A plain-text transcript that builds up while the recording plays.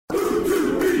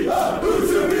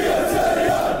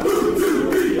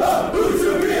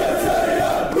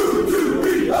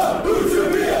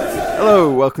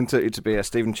Hello, welcome to Utabia.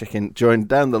 Stephen Chicken, joined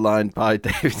down the line by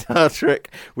David Hartrick.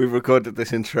 We've recorded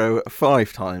this intro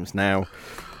 5 times now.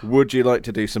 Would you like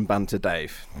to do some banter,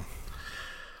 Dave?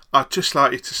 I'd just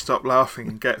like you to stop laughing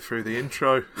and get through the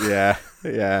intro. Yeah.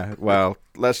 Well,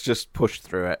 let's just push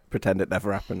through it. Pretend it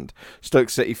never happened. Stoke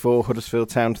City 4, Huddersfield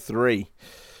Town 3.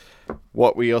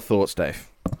 What were your thoughts, Dave?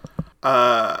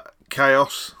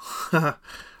 Chaos. I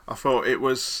thought it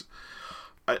was...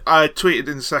 I tweeted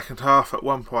in the second half at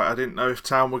one point, I didn't know if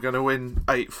Town were going to win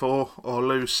 8-4 or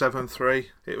lose 7-3.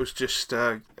 It was just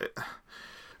a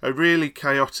really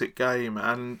chaotic game,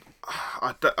 and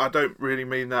I don't really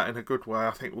mean that in a good way.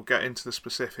 I think we'll get into the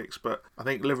specifics, but I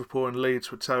think Liverpool and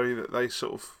Leeds would tell you that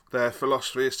their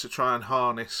philosophy is to try and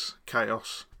harness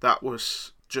chaos. That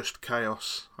was just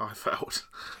chaos, I felt.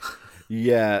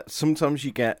 Yeah, sometimes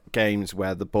you get games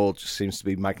where the ball just seems to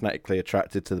be magnetically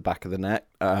attracted to the back of the net.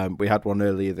 We had one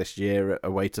earlier this year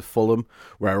away to Fulham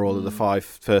where all of the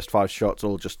first five shots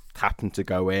all just happened to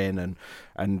go in,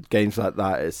 and games like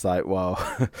that, it's like,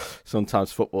 well,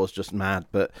 sometimes football's just mad.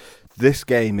 But this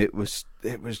game, it was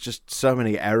just so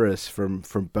many errors from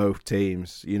both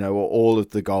teams. You know, all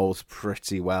of the goals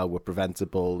pretty well were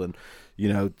preventable, and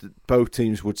you know, both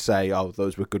teams would say, oh,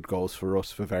 those were good goals for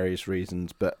us for various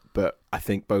reasons, but I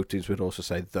think both teams would also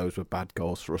say those were bad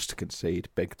goals for us to concede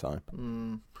big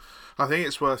time. I think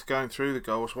it's worth going through the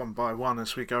goals one by one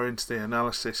as we go into the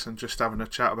analysis and just having a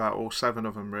chat about all 7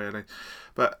 of them, really.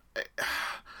 But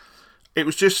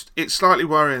it's slightly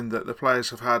worrying that the players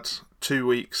have had 2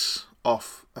 weeks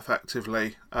off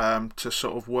effectively to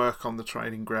sort of work on the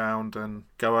training ground and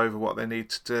go over what they need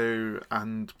to do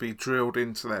and be drilled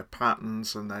into their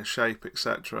patterns and their shape,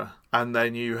 etc. And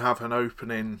then you have an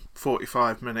opening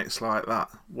 45 minutes like that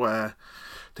where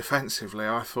defensively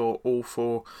I thought all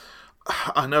 4...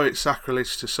 I know it's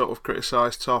sacrilege to sort of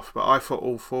criticise Toff, but I thought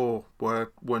all 4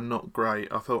 were not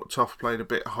great. I thought Toff played a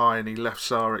bit high and he left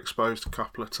Sarr exposed a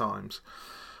couple of times.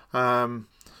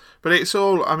 But it's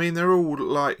all, I mean, they're all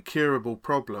like curable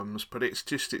problems, but it's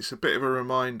a bit of a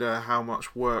reminder how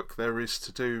much work there is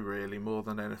to do, really, more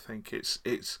than anything.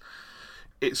 It's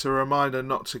a reminder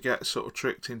not to get sort of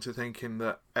tricked into thinking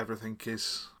that everything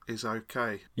is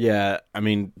okay. Yeah, I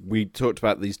mean, we talked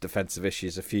about these defensive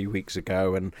issues a few weeks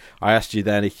ago, and I asked you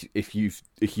then if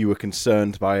you were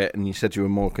concerned by it, and you said you were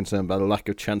more concerned by the lack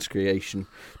of chance creation.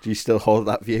 Do you still hold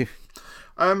that view?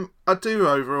 I do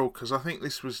overall, because I think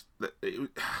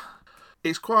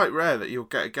it's quite rare that you'll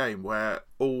get a game where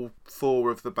all 4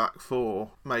 of the back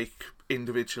 4 make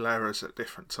individual errors at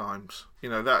different times. You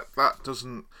know, that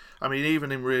doesn't... I mean,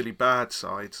 even in really bad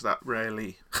sides, that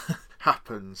rarely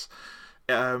happens.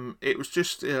 It was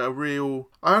just a real...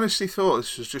 I honestly thought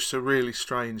this was just a really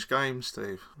strange game,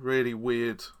 Steve. Really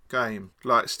weird game.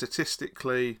 Like,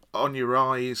 statistically, on your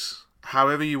eyes...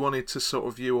 However you wanted to sort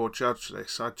of view or judge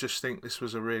this, I just think this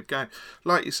was a weird game.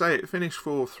 Like you say, it finished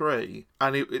 4-3,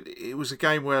 and it was a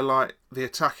game where, like, the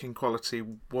attacking quality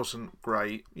wasn't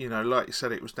great. You know, like you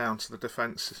said, it was down to the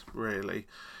defence, really.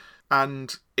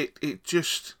 And it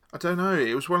just, I don't know,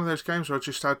 it was one of those games where I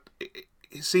just had... It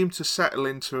seemed to settle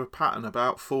into a pattern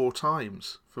about 4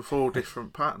 times, for 4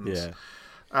 different patterns. Yeah.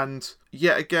 And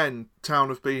yet again, Town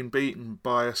have been beaten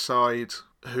by a side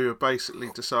who have basically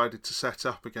decided to set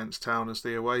up against Town as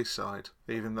the away side,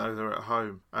 even though they're at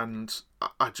home. And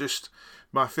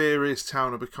my fear is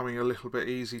Town are becoming a little bit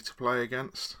easy to play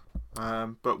against.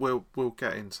 But we'll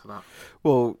get into that.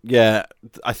 Well, yeah,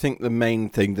 I think the main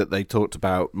thing that they talked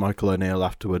about, Michael O'Neill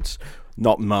afterwards,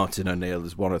 not Martin O'Neill,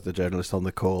 as one of the journalists on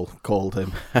the call called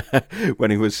him, when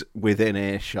he was within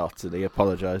earshot, and he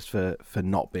apologised for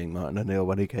not being Martin O'Neill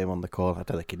when he came on the call. I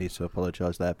don't think he needs to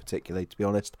apologise there particularly, to be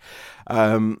honest.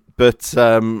 But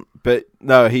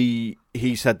no, he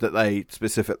said that they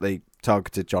specifically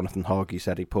targeted Jonathan Hogg. He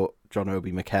said he put John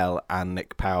Obi Mikel and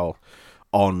Nick Powell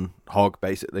on Hogg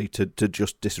basically to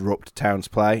just disrupt Town's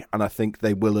play, and I think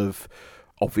they will have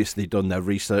obviously done their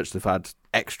research. They've had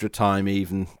extra time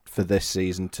even for this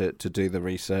season to do the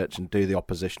research and do the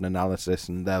opposition analysis,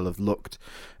 and they'll have looked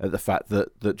at the fact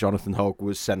that Jonathan Hogg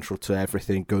was central to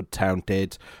everything good Town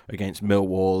did against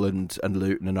Millwall and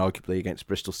Luton, and arguably against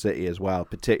Bristol City as well,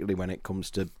 particularly when it comes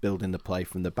to building the play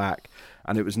from the back.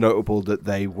 And it was notable that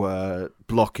they were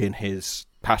blocking his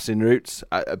passing routes,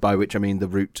 by which I mean the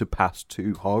route to pass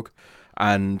to Hogg,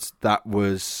 and that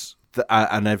was...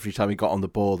 And every time he got on the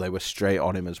ball, they were straight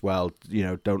on him as well. You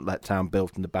know, don't let Town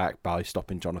build in the back by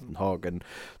stopping Jonathan Hogg. And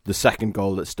the second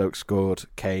goal that Stoke scored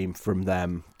came from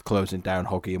them closing down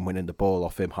Hoggy and winning the ball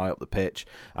off him high up the pitch.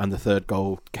 And the third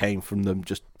goal came from them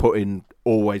just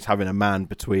always having a man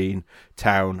between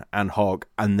Town and Hogg,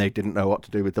 and they didn't know what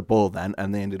to do with the ball then,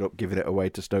 and they ended up giving it away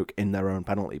to Stoke in their own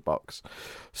penalty box.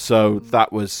 So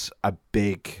that was a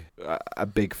big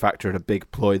factor and a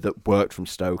big ploy that worked from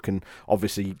Stoke. And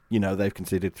obviously, they've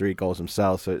conceded 3 goals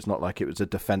themselves, so it's not like it was a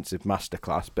defensive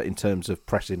masterclass, but in terms of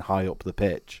pressing high up the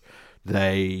pitch,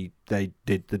 they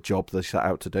did the job they set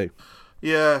out to do.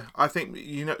 Yeah, I think,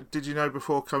 did you know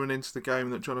before coming into the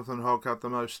game that Jonathan Hogg had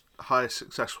the highest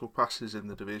successful passes in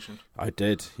the division? I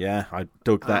did, yeah. I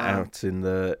dug that out in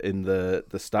the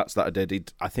stats that I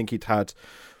did. I think he'd had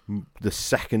the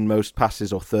second most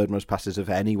passes or third most passes of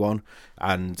anyone,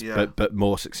 but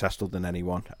more successful than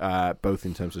anyone, both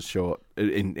in terms of short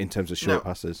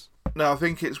passes. Now, I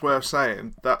think it's worth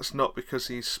saying that's not because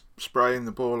he's spraying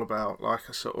the ball about like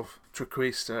a sort of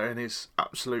Trequista in his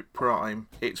absolute prime.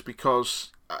 It's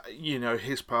because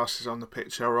his passes on the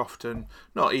pitch are often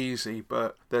not easy,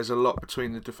 but there's a lot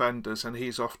between the defenders, and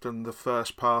he's often the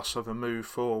first pass of a move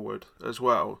forward as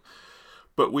well.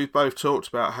 But we've both talked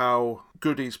about how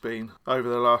good he's been over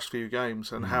the last few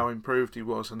games and how improved he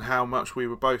was and how much we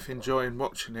were both enjoying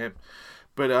watching him.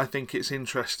 But I think it's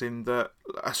interesting that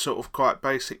a sort of quite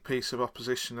basic piece of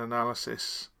opposition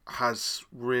analysis has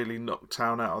really knocked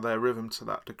Town out of their rhythm to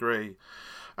that degree.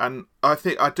 And I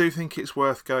do think it's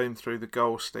worth going through the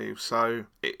goals, Steve. So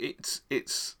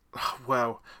it's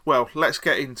well, let's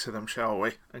get into them, shall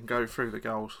we? And go through the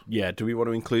goals. Yeah, do we want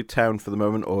to include Town for the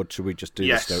moment, or should we just do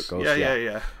the Stoke goals?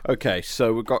 Yeah. Okay,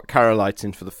 so we've got Carolite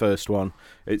in for the first one.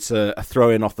 It's a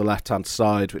throw-in off the left-hand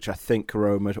side, which I think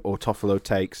Koroma or Toffolo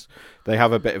takes. They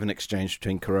have a bit of an exchange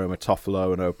between Koroma,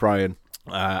 Toffolo and O'Brien,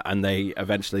 and they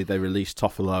eventually release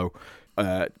Toffolo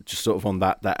just sort of on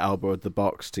that elbow of the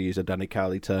box, to use a Danny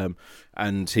Cowley term,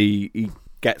 and he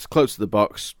gets close to the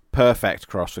box. Perfect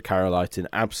cross for Carolighton,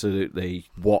 absolutely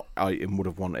what Iton would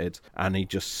have wanted, and he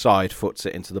just side foots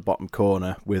it into the bottom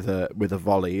corner with a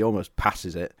volley. He almost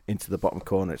passes it into the bottom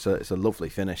corner. It's a lovely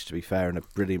finish, to be fair, and a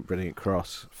brilliant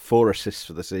cross. 4 assists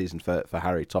for the season for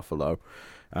Harry Toffolo,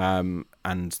 and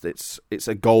it's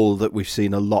a goal that we've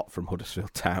seen a lot from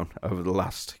Huddersfield Town over the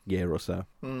last year or so.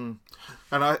 And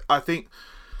I think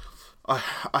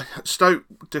Stoke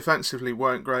defensively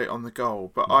weren't great on the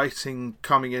goal, but Iting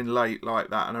coming in late like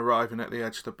that and arriving at the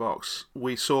edge of the box,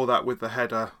 we saw that with the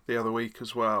header the other week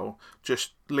as well.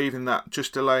 Just delaying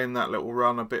that little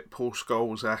run a bit Paul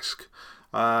Scholes-esque,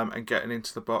 and getting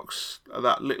into the box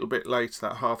that little bit later,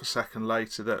 that half a second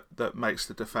later, that makes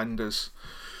the defenders,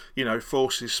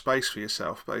 forces space for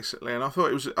yourself basically. And I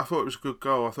thought it was a good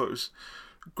goal. I thought it was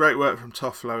great work from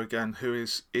Toffolo again, who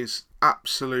is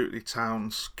absolutely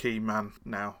Town's key man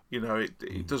now.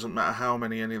 It doesn't matter how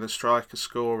many any of the strikers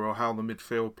score or how the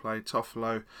midfield play.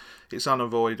 Toffolo, it's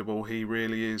unavoidable. He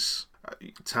really is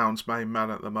Town's main man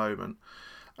at the moment.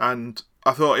 And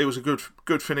I thought it was a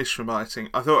good finish from Iting.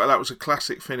 I thought that was a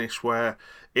classic finish where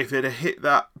if it had hit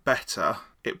that better,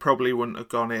 it probably wouldn't have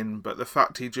gone in, but the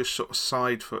fact he just sort of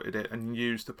side-footed it and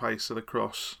used the pace of the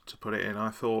cross to put it in,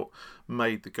 I thought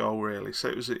made the goal really. So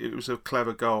it was a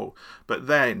clever goal. But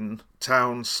then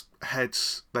Town's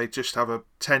heads, they just have a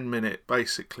 10-minute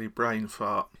basically brain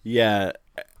fart. Yeah,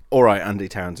 all right, Andy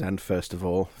Townsend, first of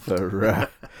all, for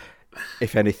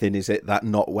if anything, is it that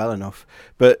not well enough?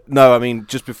 But no, I mean,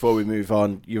 just before we move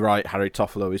on, you're right, Harry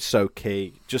Toffolo is so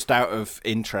key. Just out of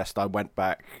interest, I went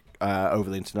back over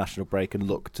the international break and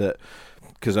looked at,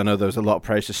 because I know there was a lot of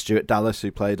praise to Stuart Dallas,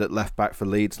 who played at left back for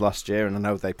Leeds last year, and I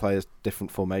know they play a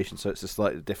different formation, so it's a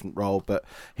slightly different role, but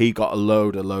he got a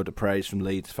load of praise from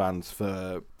Leeds fans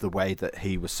for the way that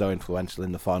he was so influential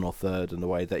in the final third and the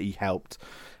way that he helped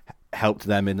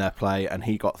them in their play, and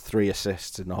he got 3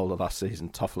 assists in the whole of last season.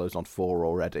 Toffolo's on 4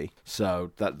 already,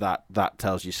 so that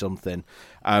tells you something.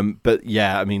 But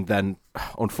yeah, I mean, then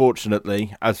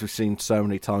unfortunately, as we've seen so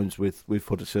many times with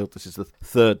Huddersfield, this is the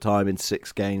 3rd time in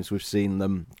 6 games we've seen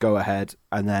them go ahead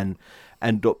and then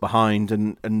end up behind,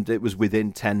 and it was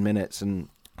within 10 minutes, and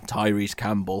Tyrese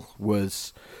Campbell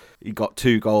he got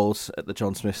 2 goals at the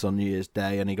John Smiths on New Year's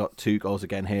Day, and he got 2 goals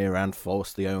again here and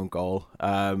forced the own goal.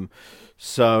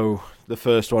 So the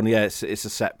first one, yeah, it's a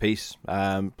set piece,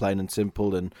 plain and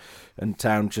simple, and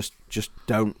Town just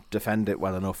don't defend it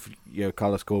well enough.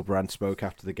 Carlos Corberan spoke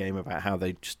after the game about how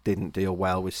they just didn't deal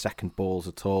well with second balls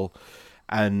at all,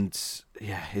 and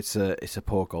yeah, it's a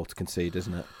poor goal to concede,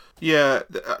 isn't it? Yeah,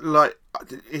 like,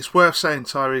 it's worth saying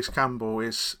Tyrese Campbell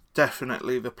is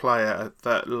definitely the player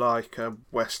that, like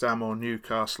West Ham or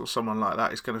Newcastle or someone like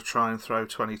that, is going to try and throw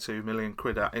 22 million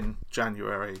quid at in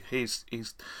January. He's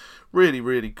really,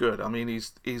 really good. I mean,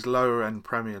 he's lower end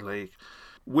Premier League.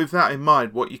 with that in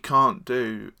mind, what you can't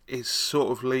do is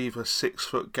sort of leave a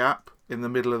 6-foot gap in the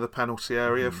middle of the penalty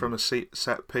area from a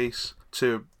set piece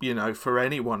to, for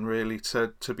anyone really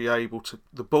to be able to,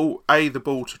 the ball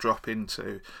to drop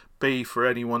into, B, for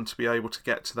anyone to be able to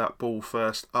get to that ball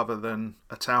first other than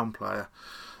a Town player.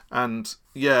 And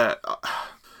yeah,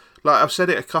 like I've said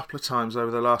it a couple of times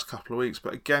over the last couple of weeks,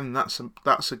 but again, that's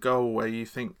a goal where you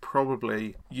think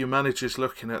probably your manager's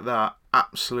looking at that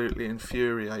absolutely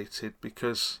infuriated,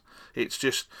 because it's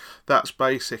just, that's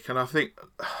basic. And I think,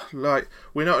 like,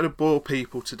 we're not going to bore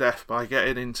people to death by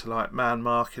getting into like man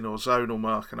marking or zonal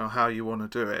marking or how you want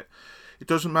to do it. It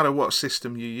doesn't matter what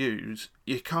system you use,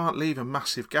 you can't leave a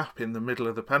massive gap in the middle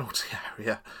of the penalty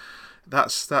area.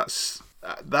 That's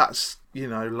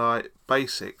like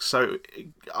basic. So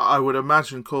I would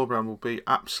imagine Corberan will be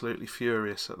absolutely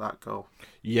furious at that goal.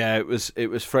 Yeah, it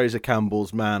was Fraser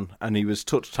Campbell's man, and he was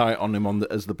touch tight on him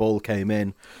as the ball came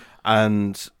in,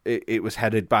 and it was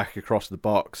headed back across the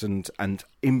box, and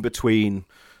in between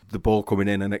the ball coming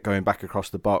in and it going back across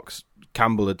the box,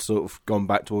 Campbell had sort of gone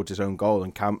back towards his own goal,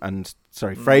 and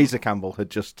Fraser Campbell had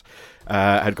just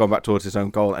had gone back towards his own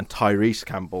goal, and Tyrese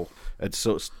Campbell had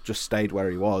sort of just stayed where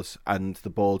he was, and the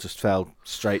ball just fell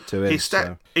straight to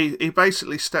him. He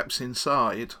basically steps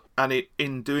inside, and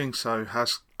in doing so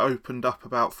has opened up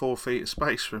about 4 feet of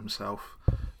space for himself,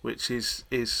 which is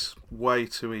way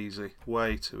too easy.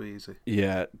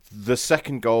 Yeah, the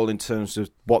second goal, in terms of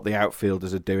what the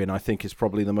outfielders are doing, I think is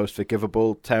probably the most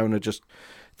forgivable. Town are just,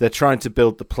 they're trying to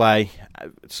build the play,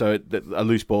 so a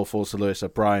loose ball falls to Lewis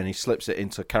O'Brien. He slips it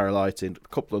into Carolite, a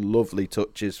couple of lovely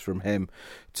touches from him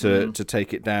to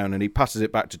take it down, and he passes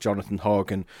it back to Jonathan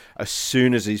Hogg, and as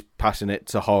soon as he's passing it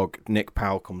to Hogg, Nick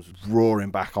Powell comes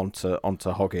roaring back onto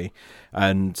Hoggy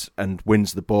and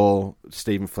wins the ball.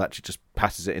 Stephen Fletcher just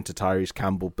passes it into Tyrese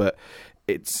Campbell, but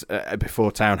it's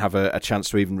before Town have a chance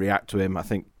to even react to him. I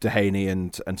think Dehaney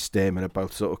and Stearman are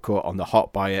both sort of caught on the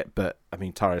hop by it, but I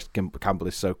mean, Tyrese Campbell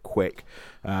is so quick,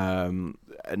 and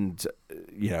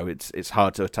it's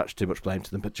hard to attach too much blame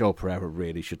to them. But Joel Pereira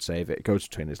really should save it. It goes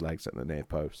between his legs at the near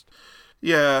post.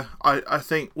 Yeah, I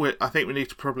think we need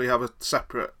to probably have a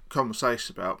separate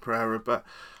conversation about Pereira, but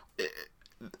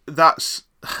that's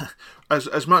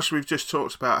as much as we've just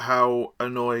talked about how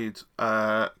annoyed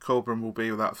Corberan will be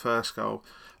with that first goal.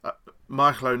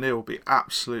 Michael O'Neill will be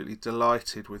absolutely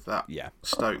delighted with that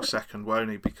Stoke second, won't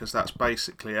he? Because that's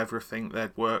basically everything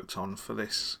they'd worked on for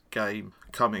this game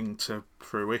coming to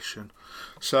fruition.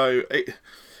 So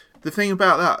the thing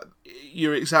about that,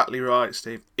 you're exactly right,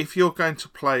 Steve. If you're going to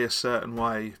play a certain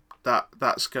way,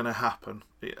 that's going to happen.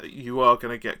 You are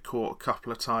going to get caught a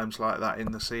couple of times like that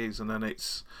in the season, and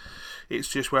it's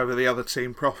just whether the other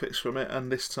team profits from it.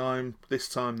 And this time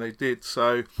they did.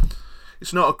 So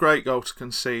it's not a great goal to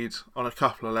concede on a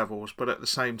couple of levels, but at the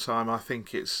same time, I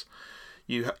think it's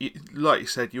you like you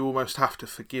said, you almost have to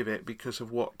forgive it because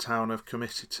of what Town have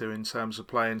committed to in terms of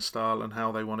playing style and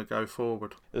how they want to go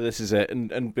forward. This is it.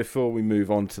 And before we move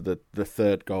on to the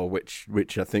third goal,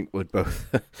 which I think would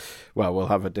both, well, we'll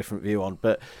have a different view on,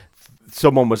 but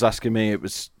someone was asking me, it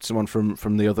was someone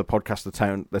from the other podcast,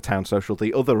 the Town Social,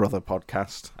 the other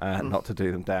podcast, not to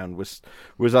do them down, was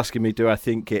asking me, do I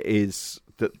think it is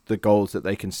that the goals that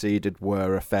they conceded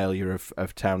were a failure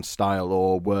of Town's style,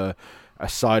 or were a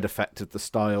side effect of the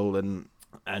style,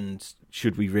 and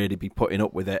should we really be putting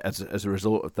up with it as a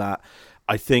result of that?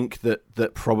 I think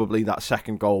that probably that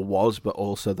second goal was, but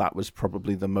also that was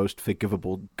probably the most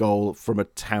forgivable goal from a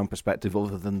Town perspective,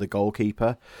 other than the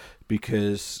goalkeeper,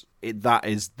 because that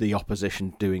is the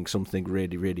opposition doing something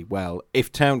really, really well.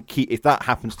 If that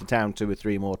happens to Town 2 or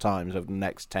 3 more times over the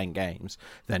next 10 games,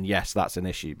 then yes, that's an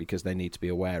issue, because they need to be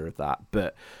aware of that.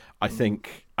 But I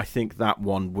think that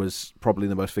one was probably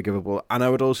the most forgivable, and I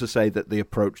would also say that the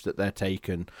approach that they're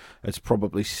taken has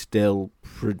probably still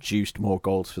produced more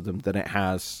goals for them than it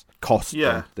has cost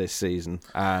them this season,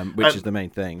 which is the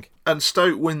main thing. And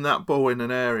Stoke win that ball in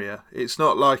an area. It's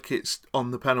not like it's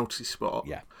on the penalty spot.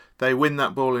 Yeah. They win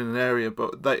that ball in an area,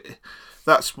 but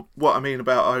that's what I mean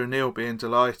about O'Neill being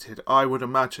delighted. I would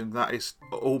imagine that is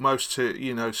almost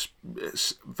to,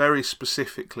 very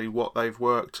specifically what they've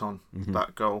worked on,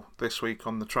 that goal this week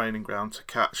on the training ground, to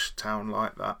catch Town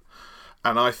like that.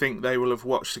 And I think they will have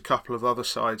watched a couple of other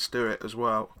sides do it as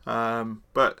well.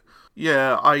 But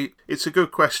yeah, it's a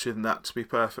good question, that, to be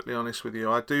perfectly honest with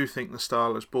you. I do think the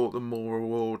style has brought them more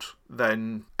reward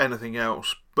than anything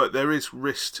else, but there is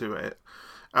risk to it.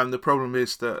 And the problem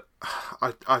is that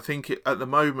I think at the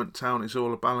moment Town is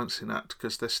all a balancing act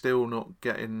because they're still not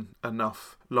getting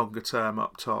enough longer term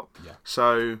up top. Yeah.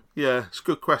 So, yeah, it's a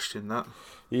good question, that.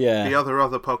 Yeah. The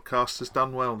other podcast has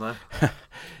done well there.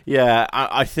 Yeah,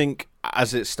 I think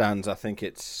as it stands, I think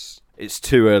it's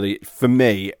too early. For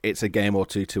me, it's a game or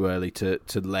two too early to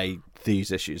lay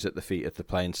these issues at the feet of the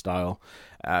playing style.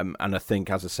 And I think,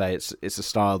 as I say, it's a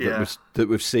style that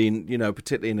we've seen,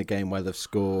 particularly in a game where they've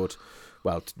scored.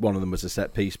 Well, one of them was a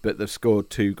set piece, but they've scored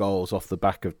 2 goals off the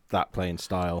back of that playing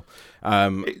style.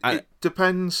 It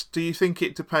depends. Do you think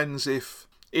it depends if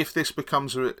this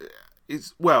becomes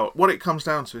what it comes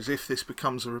down to is if this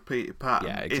becomes a repeated pattern.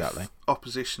 Yeah, exactly. If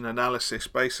opposition analysis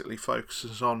basically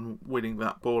focuses on winning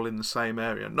that ball in the same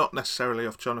area, not necessarily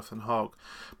off Jonathan Hogg,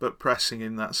 but pressing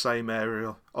in that same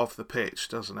area of the pitch,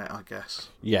 doesn't it, I guess?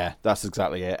 Yeah, that's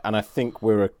exactly it. And I think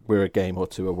we're a game or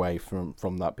two away from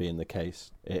that being the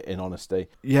case, in honesty.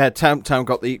 Yeah, Town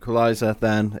got the equaliser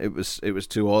then. It was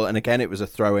 2-2, and again it was a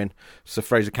throw-in. So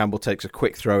Fraser Campbell takes a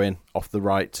quick throw-in off the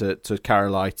right to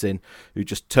Carol Eiting, who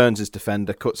just turns his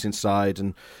defender, cuts inside,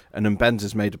 and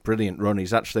Mbenza's made a brilliant run.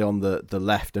 He's actually on the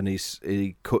left, and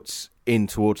he cuts in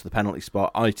towards the penalty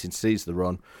spot. Eiting sees the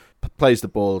run, plays the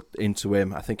ball into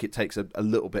him. I think it takes a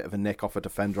little bit of a nick off a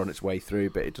defender on its way through,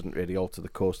 but it doesn't really alter the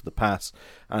course of the pass.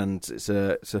 And it's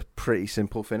a pretty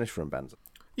simple finish from Mbenza.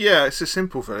 Yeah, it's a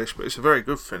simple finish, but it's a very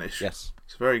good finish. Yes.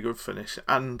 It's a very good finish.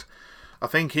 And I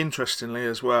think, interestingly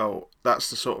as well, that's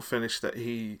the sort of finish that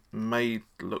he made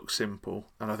look simple.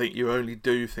 And I think you only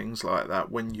do things like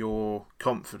that when you're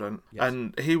confident. Yes.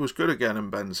 And he was good again,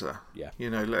 Mbenza. Yeah.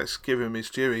 Let's give him his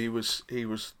due. He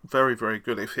was very, very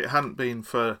good. If it hadn't been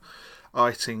for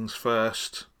Eiting's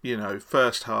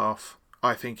first half,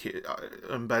 I think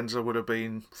Mbenza would have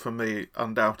been, for me,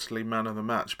 undoubtedly man of the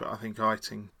match. But I think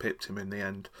Eiting pipped him in the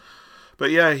end. But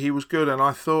yeah, he was good. And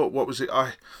I thought,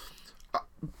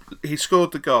 he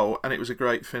scored the goal and it was a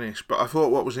great finish, but I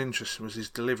thought what was interesting was his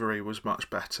delivery was much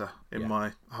better, in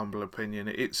my humble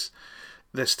opinion.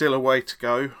 There's still a way to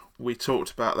go. We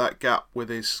talked about that gap with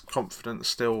his confidence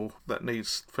still that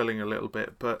needs filling a little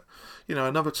bit, but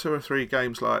another 2 or 3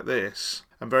 games like this,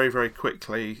 and very, very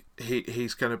quickly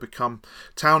he's going to become...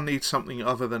 Town needs something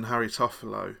other than Harry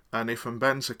Toffolo, and if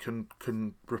Mbenza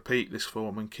can repeat this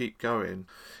form and keep going,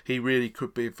 he really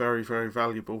could be very, very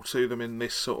valuable to them in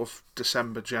this sort of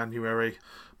December, January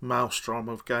maelstrom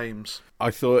of games. I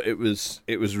thought it was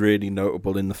really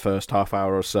notable in the first half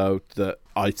hour or so that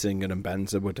Eiting and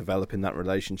Mbenza were developing that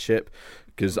relationship,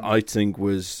 because Eiting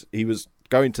was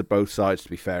going to both sides. To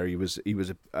be fair, he was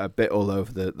a bit all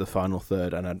over the final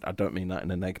third, and I don't mean that in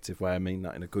a negative way. I mean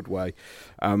that in a good way.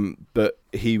 But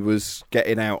he was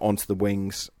getting out onto the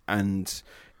wings and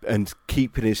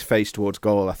keeping his face towards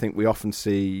goal. I think we often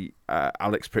see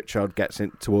Alex Pritchard gets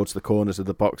in towards the corners of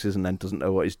the boxes and then doesn't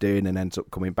know what he's doing and ends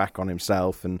up coming back on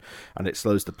himself, and it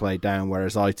slows the play down.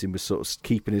 Whereas Eiting was sort of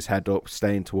keeping his head up,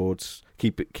 staying towards,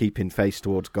 keeping face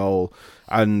towards goal,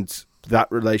 and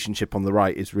that relationship on the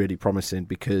right is really promising,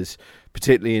 because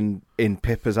particularly in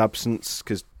Pippa's absence,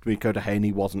 because Rico De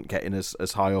Haney wasn't getting as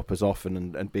high up as often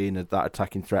and being that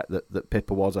attacking threat that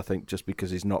Pippa was, I think, just because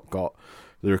he's not got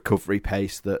the recovery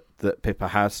pace that Pippa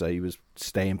has, so he was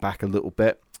staying back a little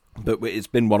bit. But it's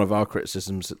been one of our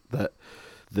criticisms that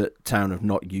Town have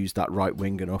not used that right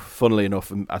wing enough. Funnily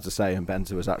enough, as I say,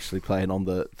 Mbenza was actually playing on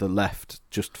the left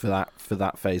just for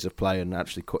that phase of play and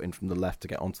actually cutting from the left to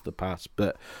get onto the pass.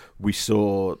 But we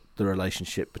saw the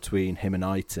relationship between him and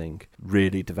Eiting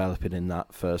really developing in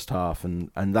that first half, and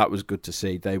that was good to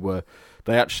see. They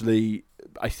actually,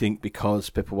 I think because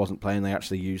Pippa wasn't playing, they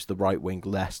actually used the right wing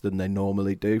less than they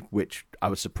normally do, which I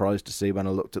was surprised to see when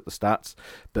I looked at the stats.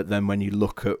 But then when you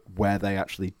look at where they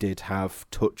actually did have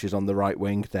touches on the right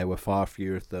wing, there were far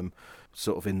fewer of them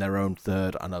sort of in their own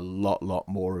third and a lot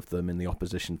more of them in the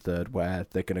opposition third where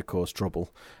they're going to cause trouble.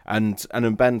 And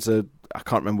Mbenza, I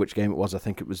can't remember which game it was, I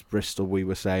think it was Bristol, we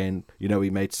were saying, he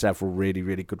made several really,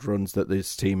 really good runs that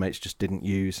his teammates just didn't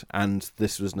use, and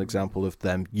this was an example of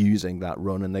them using that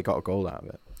run and they got a goal out of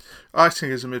it. I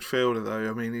think as a midfielder though,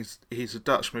 I mean, he's a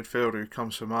Dutch midfielder who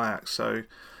comes from Ajax, so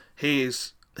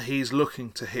he's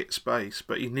looking to hit space,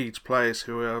 but he needs players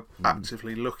who are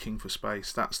actively looking for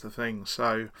space. That's the thing.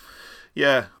 So,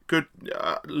 yeah, good.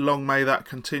 Long may that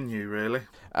continue, really.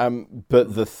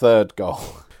 But the third goal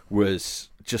was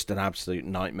just an absolute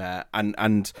nightmare.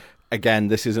 And again,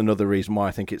 this is another reason why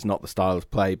I think it's not the style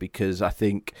of play, because I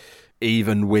think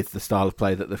even with the style of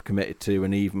play that they've committed to,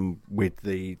 and even with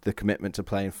the commitment to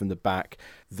playing from the back,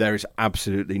 there is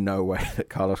absolutely no way that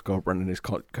Carlos Corberan and his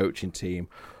coaching team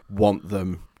want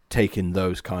them taking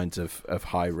those kinds of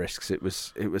high risks. It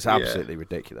was absolutely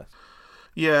ridiculous.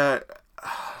 Yeah,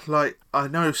 like, I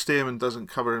know Stearman doesn't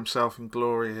cover himself in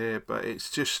glory here, but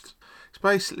it's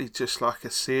basically just like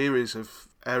a series of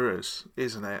errors,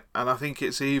 isn't it? And I think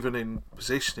it's even in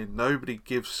positioning. Nobody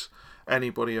gives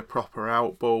anybody a proper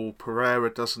out ball. Pereira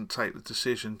doesn't take the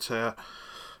decision to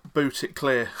boot it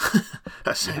clear,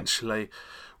 essentially,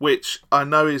 which I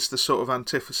know is the sort of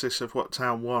antithesis of what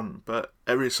Town want, but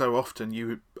every so often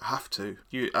you have to.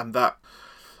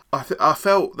 I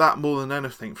felt that more than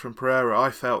anything from Pereira. I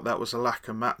felt that was a lack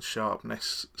of match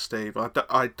sharpness, Steve.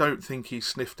 I don't think he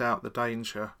sniffed out the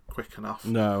danger quick enough.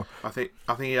 No. I think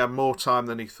he had more time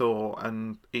than he thought,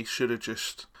 and he should have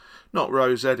just not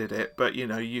rose-headed it, but,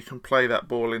 you can play that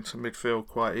ball into midfield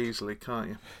quite easily, can't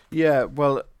you? Yeah,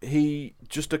 well, he,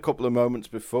 just a couple of moments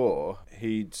before,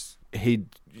 he'd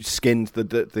skinned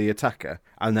the attacker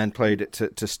and then played it to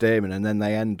Stearman, and then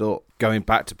they end up going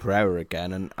back to Pereira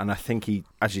again, and I think he,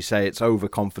 as you say, it's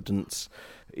overconfidence.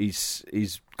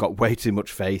 He's got way too much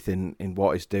faith in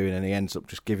what he's doing, and he ends up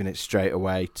just giving it straight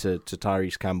away to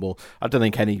Tyrese Campbell. I don't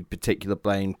think any particular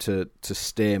blame to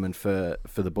Stearman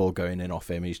for the ball going in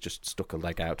off him. He's just stuck a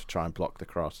leg out to try and block the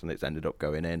cross, and it's ended up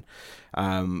going in.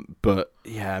 But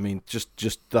yeah, I mean, just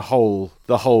the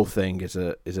whole thing is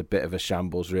a bit of a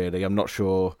shambles, really. I'm not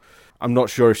sure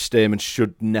if Stearman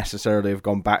should necessarily have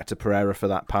gone back to Pereira for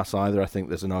that pass either. I think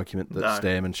there's an argument that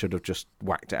Stearman should have just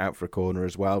whacked it out for a corner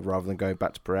as well, rather than going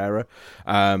back to Pereira.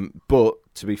 But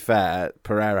to be fair,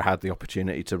 Pereira had the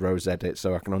opportunity to rose-ed it,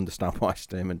 so I can understand why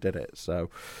Stearman did it. So,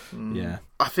 yeah.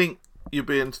 I think you're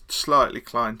being slightly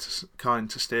kind to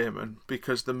Stearman,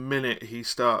 because the minute he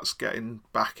starts getting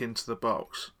back into the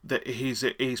box, that he's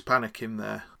panicking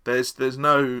there. There's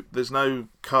no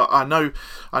cut. I know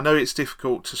it's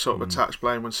difficult to sort of attach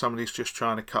blame when somebody's just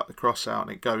trying to cut the cross out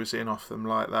and it goes in off them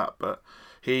like that, but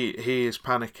he is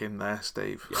panicking there,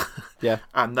 Steve. Yeah.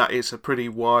 And that is a pretty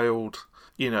wild.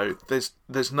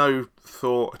 There's no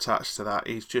thought attached to that.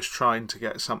 He's just trying to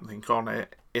get something on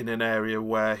it in an area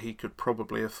where he could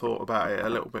probably have thought about it a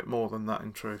little bit more than that,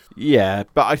 in truth. Yeah,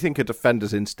 but I think a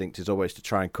defender's instinct is always to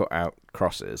try and cut out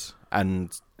crosses.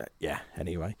 And,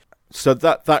 anyway. So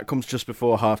that comes just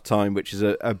before half-time, which is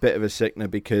a bit of a sickener,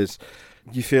 because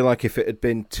you feel like if it had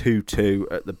been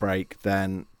 2-2 at the break,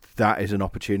 then that is an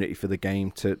opportunity for the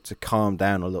game to calm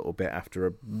down a little bit after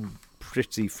a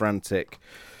pretty frantic...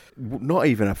 Not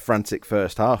even a frantic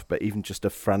first half, but even just a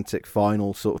frantic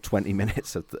final sort of 20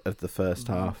 minutes of the first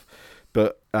half.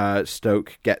 But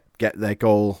Stoke get their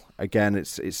goal again.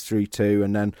 It's 3-2,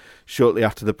 and then shortly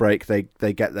after the break,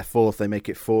 they get their fourth. They make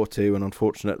it 4-2, and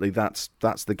unfortunately, that's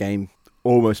the game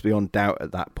almost beyond doubt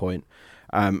at that point.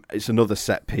 It's another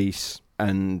set piece,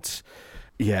 and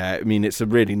yeah, I mean, it's a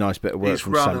really nice bit of work. He's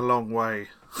run a long way.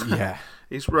 Yeah.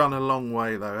 He's run a long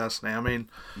way, though, hasn't he? I mean,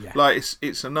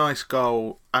 it's a nice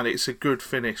goal, and it's a good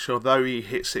finish, although he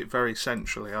hits it very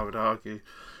centrally, I would argue.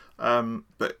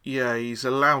 But yeah, he's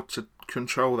allowed to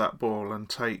control that ball and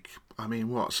take,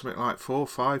 something like 4 or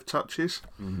 5 touches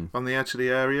on the edge of the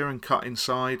area and cut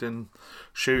inside and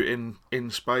shoot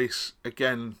in space.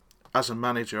 Again, as a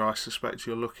manager, I suspect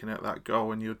you're looking at that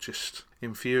goal and you're just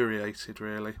infuriated,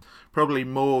 really. Probably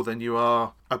more than you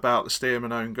are about the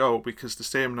Stearman own goal, because the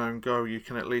Stearman own goal, you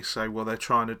can at least say, well, they're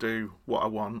trying to do what I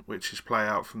want, which is play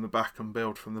out from the back and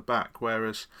build from the back,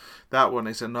 whereas that one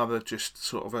is another just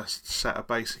sort of a set of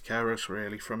basic errors,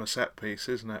 really, from a set piece,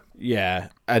 isn't it? Yeah,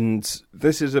 and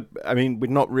this is we've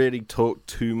not really talked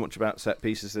too much about set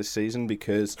pieces this season,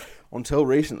 because until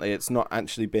recently it's not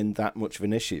actually been that much of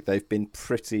an issue. They've been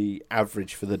pretty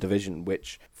average for the division,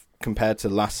 which compared to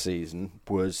last season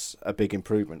was a big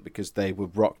improvement, because they were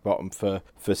rock bottom for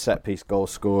set piece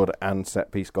goals scored and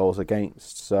set piece goals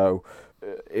against. So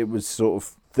it was sort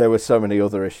of, there were so many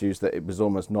other issues that it was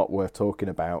almost not worth talking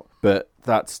about. But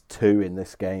that's 2 in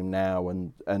this game now,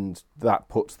 and that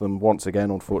puts them once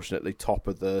again, unfortunately, top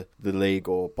of the league,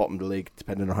 or bottom of the league,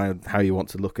 depending on how you want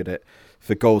to look at it.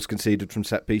 For goals conceded from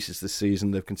set pieces this season,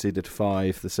 they've conceded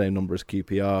 5, the same number as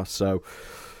QPR. So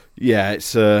yeah,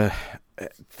 it's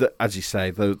as you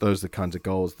say, those are the kinds of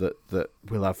goals that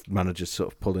will have managers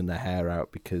sort of pulling their hair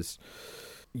out, because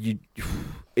the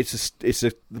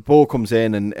ball comes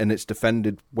in and it's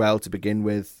defended well to begin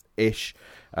with ish.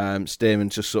 Stearman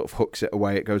just sort of hooks it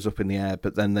away, it goes up in the air,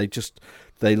 but then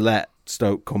they let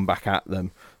Stoke come back at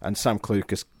them, and Sam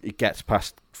Clucas, he gets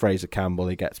past Fraser Campbell,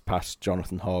 he gets past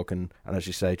Jonathan Hogg, and as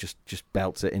you say, just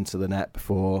belts it into the net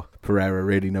before Pereira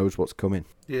really knows what's coming.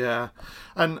 Yeah,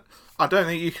 and I don't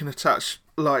think you can attach,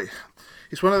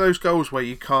 it's one of those goals where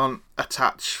you can't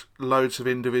attach loads of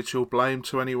individual blame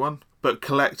to anyone. but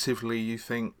collectively you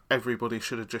think everybody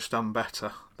should have just done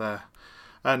better there.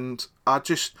 And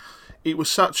it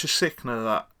was such a sickener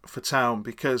that for Town,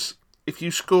 because if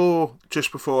you score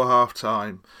just before half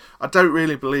time, I don't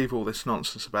really believe all this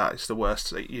nonsense about it's the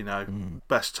worst,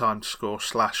 best time to score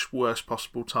 / worst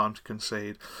possible time to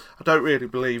concede. I don't really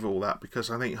believe all that, because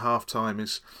I think half time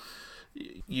is,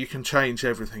 you can change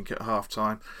everything at half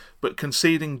time, but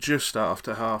conceding just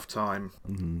after half time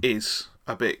is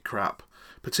a bit crap,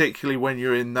 particularly when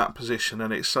you're in that position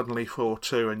and it's suddenly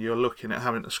 4-2 and you're looking at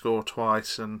having to score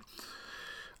twice. And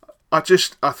I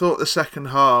thought the second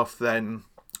half then,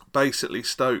 basically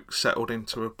Stoke settled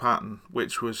into a pattern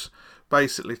which was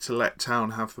basically to let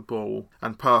Town have the ball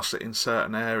and pass it in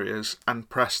certain areas and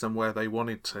press them where they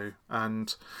wanted to,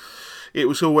 and it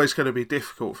was always going to be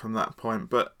difficult from that point.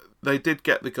 But they did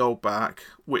get the goal back,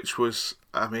 which was,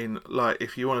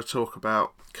 if you want to talk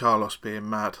about Carlos being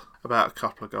mad about a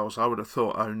couple of goals, I would have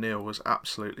thought O'Neill was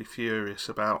absolutely furious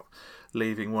about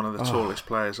leaving one of the tallest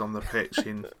players on the pitch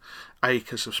in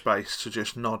acres of space to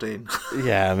just nod in.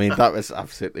 Yeah, that was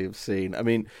absolutely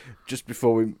obscene. Just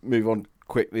before we move on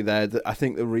quickly there, I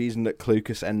think the reason that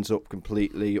Klukas ends up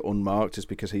completely unmarked is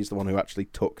because he's the one who actually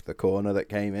took the corner that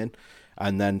came in.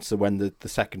 And then, so when the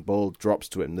second ball drops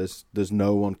to him, there's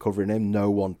no one covering him, no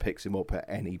one picks him up at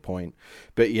any point.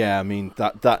 But yeah,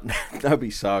 that Naby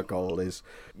Sarr goal is,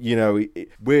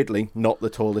 weirdly not the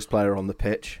tallest player on the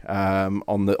pitch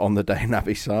on the day,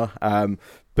 Naby Sarr.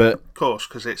 But of course,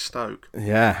 because it's Stoke.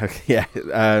 Yeah.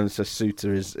 So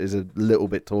Suter is a little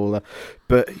bit taller,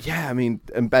 but yeah,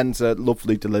 and Ben's a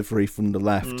lovely delivery from the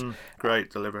left.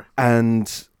 Great delivery.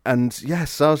 And yeah,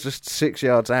 Sarr's just 6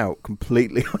 yards out,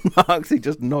 completely unmarked. He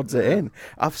just nods it in.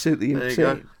 Absolutely there insane.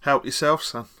 You go. Help yourself,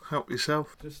 son. Help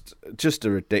yourself. Just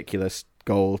a ridiculous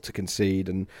goal to concede,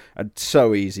 and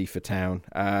so easy for Town.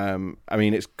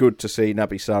 It's good to see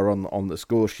Naby Sarr on the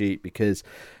score sheet, because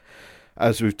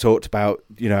as we've talked about,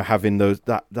 having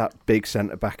that big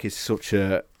centre back is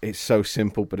it's so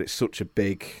simple, but it's such a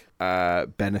big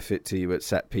benefit to you at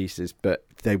set pieces. But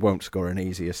they won't score an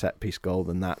easier set piece goal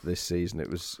than that this season. It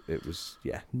was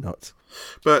nuts.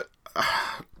 But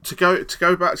to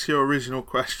go back to your original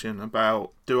question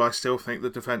about, do I still think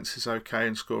the defence is okay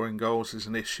and scoring goals is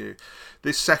an issue?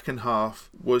 This second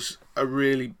half was a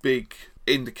really big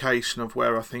indication of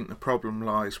where I think the problem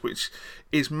lies, which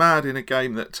is mad in a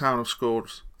game that Town have scored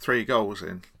 3 goals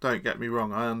in. Don't get me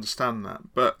wrong, I understand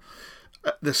that, but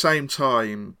at the same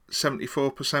time,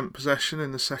 74% possession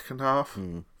in the second half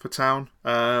for Town,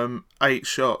 8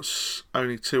 shots,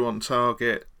 only 2 on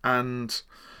target, and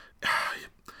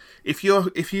if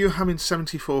you're having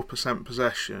 74%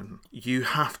 possession, you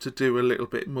have to do a little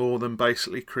bit more than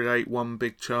basically create one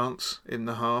big chance in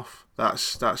the half.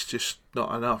 That's just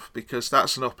not enough, because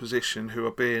that's an opposition who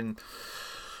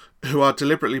are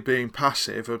deliberately being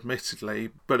passive, admittedly,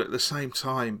 but at the same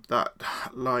time,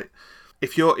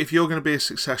 if you're going to be a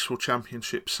successful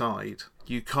Championship side,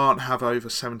 you can't have over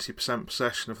 70%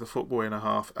 possession of the football in a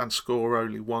half and score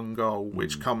only 1 goal,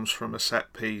 which comes from a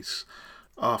set piece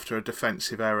after a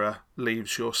defensive error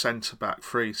leaves your centre-back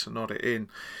free to nod it in.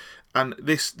 And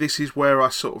this is where I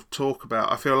sort of talk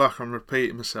about, I feel like I'm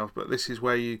repeating myself, but this is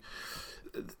where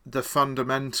the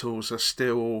fundamentals are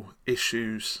still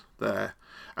issues there.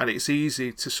 And it's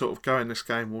easy to sort of go in this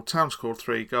game, well, Town scored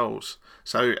 3 goals,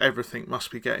 so everything must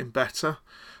be getting better.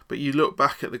 But you look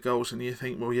back at the goals and you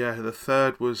think, well, yeah, the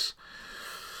third was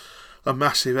a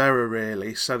massive error,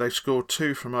 really. So they've scored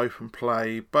 2 from open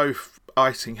play, both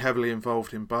Eiting heavily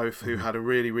involved in both, who had a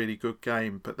really, really good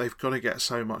game, but they've got to get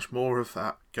so much more of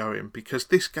that going, because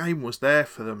this game was there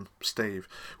for them, Steve,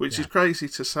 which is crazy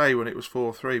to say when it was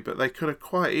 4-3, but they could have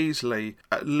quite easily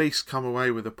at least come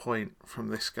away with a point from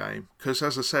this game, because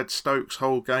as I said, Stoke's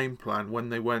whole game plan,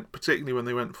 particularly when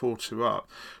they went 4-2 up,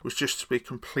 was just to be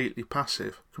completely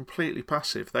passive.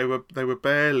 They were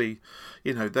barely,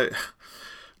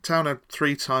 Town had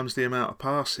 3 times the amount of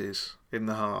passes in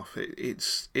the half.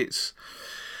 It's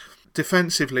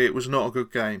defensively, it was not a good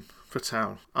game for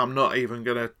Town. I'm not even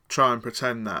going to try and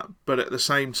pretend that, but at the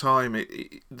same time,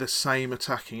 the same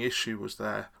attacking issue was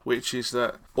there, which is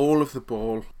that all of the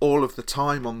ball, all of the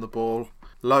time on the ball,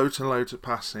 loads and loads of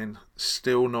passing,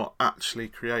 still not actually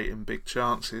creating big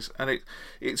chances. And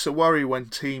it's a worry when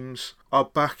teams are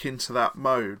back into that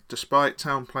mode, despite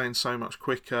Town playing so much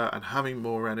quicker and having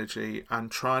more energy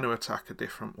and trying to attack a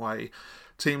different way.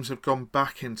 Teams have gone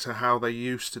back into how they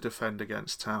used to defend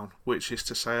against Town, which is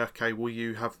to say, okay, well,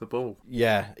 you have the ball.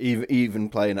 Yeah, even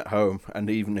playing at home, and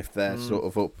even if they're sort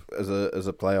of up as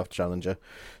a playoff challenger.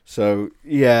 So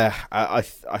yeah, I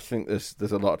think there's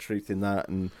a lot of truth in that,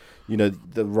 and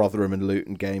the Rotherham and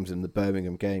Luton games and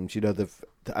Birmingham games,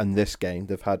 and this game,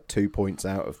 they've had 2 points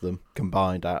out of them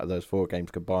combined, out of those 4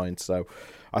 games combined. So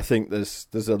I think there's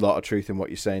a lot of truth in what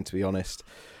you're saying, to be honest.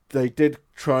 They did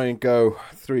try and go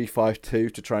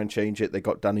 3-5-2 to try and change it. They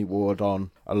got Danny Ward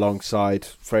on alongside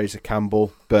Fraser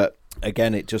Campbell, but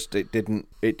again, it didn't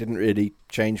really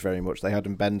change very much. They had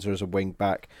Mbenza as a wing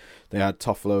back, they had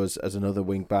Toffolo as another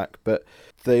wing back, but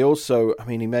they also, I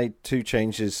mean, he made 2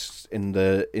 changes in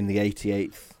the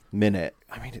 88th minute.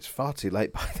 I mean, it's far too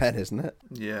late by then, isn't it?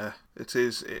 Yeah, it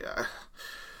is.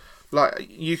 Like,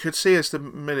 you could see as the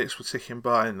minutes were ticking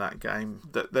by in that game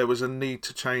that there was a need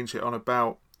to change it on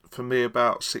about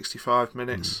 65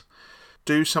 minutes.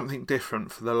 Do something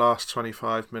different for the last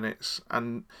 25 minutes.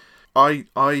 And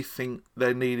I think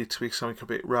there needed to be something a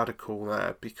bit radical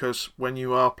there, because when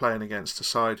you are playing against a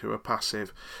side who are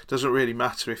passive, it doesn't really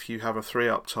matter if you have a 3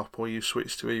 up top or you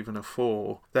switch to even a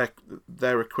 4.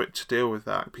 They're equipped to deal with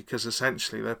that, because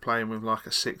essentially they're playing with like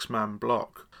a 6-man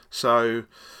block. So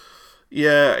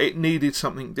yeah, it needed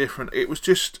something different. It was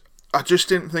just, I just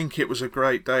didn't think it was a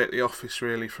great day at the office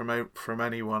really from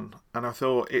anyone, and I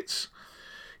thought it's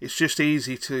just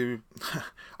easy to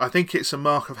I think it's a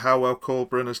mark of how well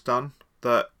Corberan has done,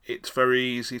 that it's very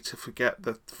easy to forget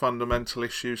the fundamental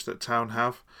issues that Town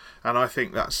have, and I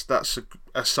think that's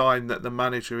a sign that the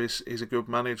manager is a good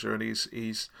manager, and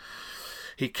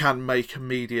he can make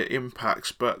immediate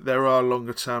impacts, but there are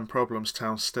longer term problems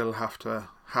Town still have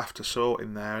to sort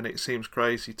in there, and it seems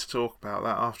crazy to talk about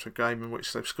that after a game in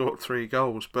which they've scored 3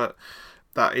 goals, but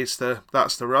that's the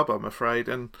rub, I'm afraid.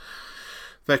 And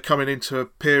they're coming into a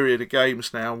period of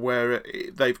games now where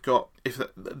they've got, if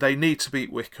they need to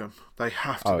beat Wycombe, they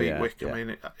have to beat Wycombe. Yeah. I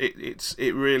mean,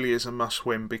 it really is a must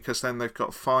win, because then they've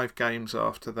got 5 games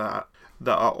after that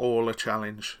are all a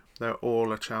challenge. They're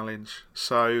all a challenge.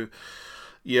 So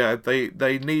yeah,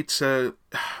 they need to.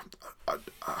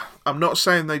 I'm not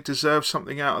saying they deserve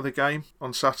something out of the game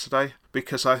on Saturday,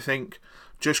 because I think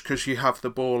just because you have the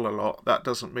ball a lot, that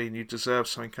doesn't mean you deserve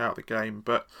something out of the game.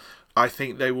 But I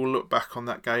think they will look back on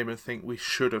that game and think we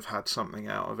should have had something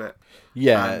out of it.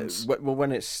 Yeah, well,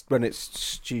 when it's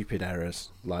stupid errors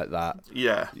like that,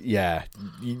 yeah,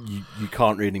 you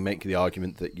can't really make the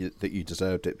argument that you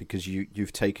deserved it, because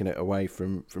you've taken it away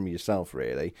from yourself,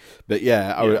 really. But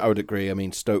yeah, I would agree. I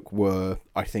mean, Stoke were,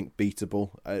 I think,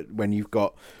 beatable. When you've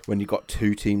got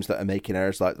 2 teams that are making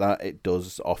errors like that, it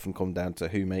does often come down to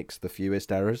who makes the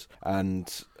fewest errors,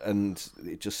 and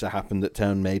it just so happened that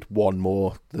Town made 1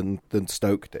 more than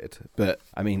Stoke did. But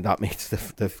I mean, that means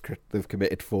they've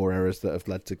committed 4 errors that have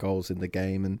led to goals in the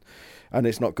game, and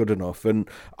it's not good enough. And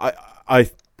I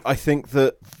think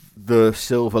that the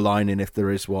silver lining, if there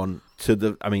is one,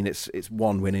 it's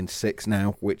 1 win in 6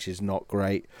 now, which is not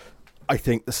great. I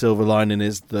think the silver lining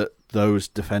is that those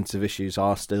defensive issues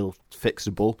are still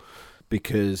fixable,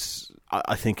 because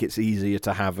I think it's easier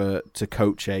to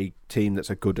coach a team that's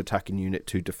a good attacking unit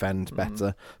to defend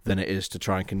better than it is to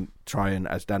try and,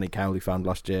 as Danny Cowley found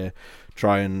last year,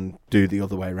 try and do the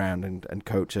other way around and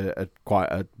coach a quite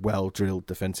a well drilled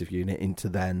defensive unit into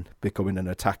then becoming an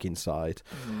attacking side.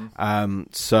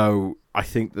 So I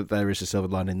think that there is a silver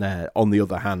lining there. On the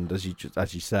other hand, as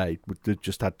you say, we've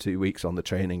just had 2 weeks on the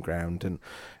training ground, and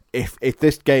if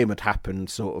this game had happened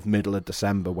sort of middle of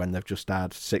December, when they've just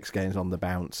had 6 games on the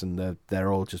bounce and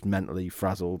they're all just mentally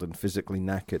frazzled and physically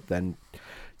knackered, then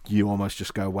you almost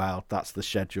just go, well, that's the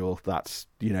schedule. That's,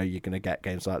 you're going to get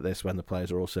games like this when the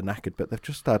players are also knackered. But they've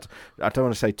just had, I don't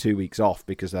want to say 2 weeks off,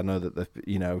 because I know that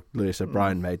Lewis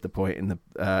O'Brien made the point in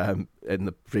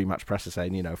the pre-match presser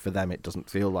saying, for them it doesn't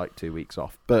feel like 2 weeks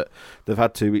off. But they've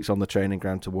had 2 weeks on the training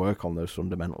ground to work on those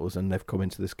fundamentals, and they've come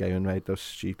into this game and made those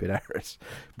stupid errors,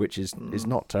 which is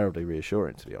not terribly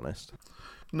reassuring, to be honest.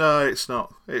 No, it's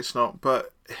not. It's not.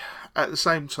 But at the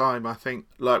same time, I think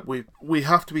we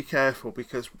have to be careful,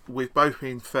 because we've both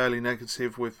been fairly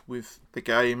negative with the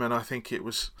game, and I think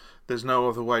there's no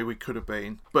other way we could have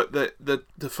been. But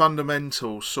the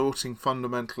fundamentals, sorting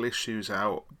fundamental issues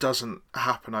out, doesn't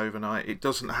happen overnight. It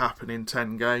doesn't happen in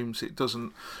 10 games. It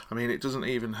doesn't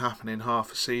even happen in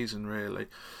half a season, really.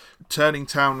 Turning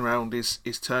Town round is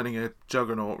turning a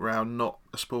juggernaut round, not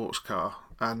a sports car,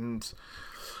 and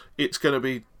it's going to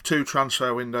be 2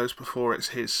 transfer windows before it's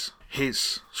his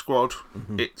squad.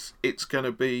 It's going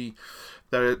to be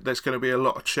there's going to be a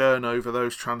lot of churn over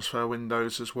those transfer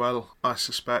windows as well, I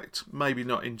suspect. Maybe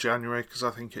not in January, because I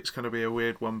think it's going to be a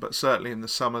weird one, but certainly in the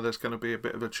summer there's going to be a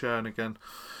bit of a churn again.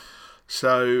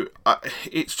 So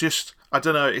it's just, I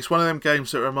don't know, it's one of them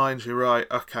games that reminds you, right,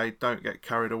 okay, don't get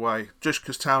carried away. Just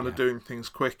because Town are doing things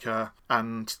quicker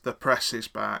and the press is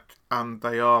back and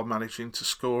they are managing to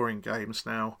score in games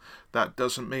now, that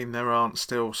doesn't mean there aren't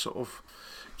still sort of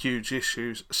huge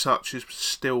issues, such as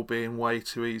still being way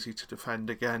too easy to defend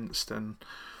against and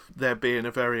there being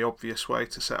a very obvious way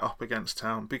to set up against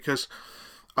Town. Because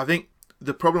I think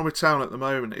the problem with Town at the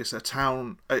moment is that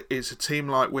Town is a team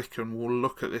like Wycombe will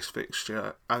look at this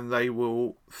fixture and they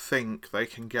will think they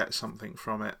can get something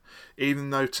from it.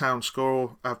 Even though Town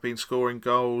have been scoring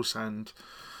goals and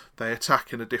they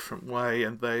attack in a different way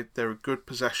and they're a good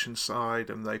possession side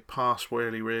and they pass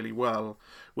really, really well,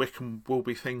 Wycombe will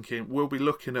be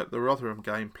looking at the Rotherham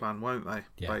game plan, won't they?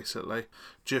 Yeah. Basically.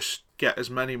 Just get as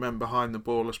many men behind the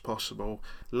ball as possible,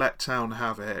 let Town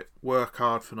have it, work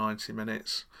hard for 90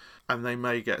 minutes, and they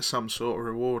may get some sort of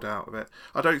reward out of it.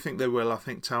 I don't think they will. I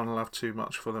think Town will have too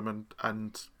much for them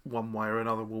and one way or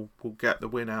another will get the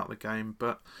win out of the game.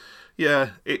 But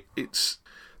yeah, it's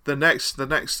the next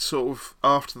sort of,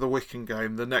 after the Wycombe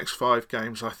game, the next 5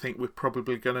 games, I think we're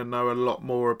probably going to know a lot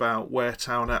more about where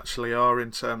Town actually are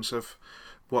in terms of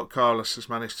what Carlos has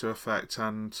managed to affect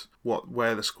and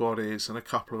where the squad is and a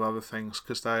couple of other things,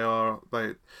 because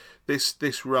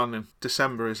this run in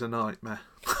December is a nightmare.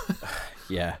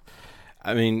 Yeah.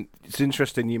 I mean, it's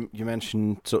interesting you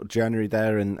mentioned sort of January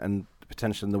there and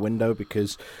potential in the window,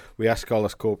 because we asked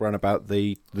Carlos Corberan about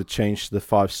the change to the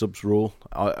 5 subs rule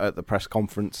at the press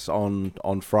conference on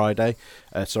Thursday,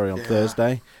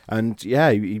 and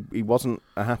he wasn't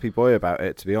a happy boy about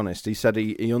it, to be honest. He said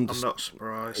I'm not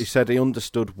surprised. He said he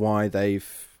understood why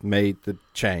they've made the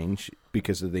change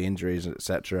because of the injuries,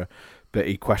 etc., but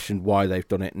he questioned why they've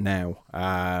done it now,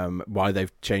 why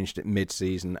they've changed it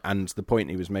mid-season, and the point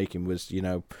he was making was,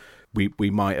 we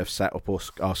might have set up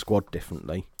our squad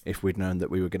differently if we'd known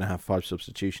that we were going to have 5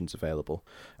 substitutions available,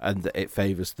 and that it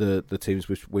favours the teams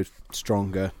with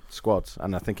stronger squads.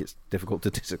 And I think it's difficult to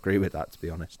disagree with that, to be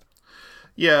honest.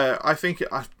 Yeah, I think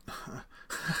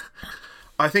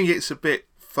it's a bit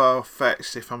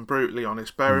far-fetched, if I'm brutally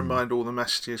honest. Bear in mind all the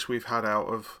messages we've had out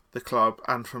of the club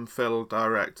and from Phil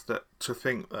direct, that to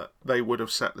think that they would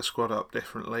have set the squad up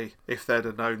differently if they'd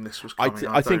have known this was coming.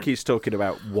 I think he's talking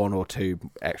about 1 or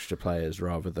 2 extra players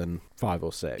rather than 5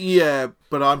 or 6. Yeah,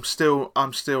 but I'm still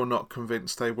not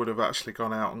convinced they would have actually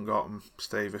gone out and got them,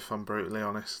 Steve, if I'm brutally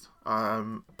honest.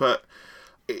 But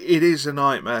it is a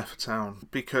nightmare for Town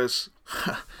because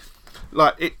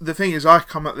the thing is, I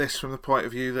come at this from the point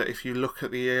of view that if you look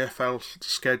at the EFL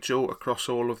schedule across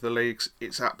all of the leagues,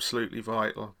 it's absolutely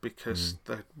vital, because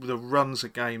the runs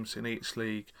of games in each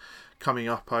league coming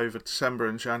up over December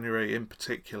and January in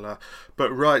particular,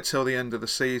 but right till the end of the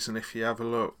season, if you have a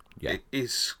look, it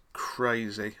is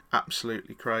crazy,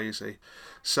 absolutely crazy.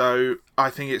 So I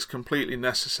think it's completely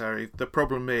necessary. The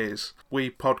problem is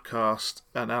we podcast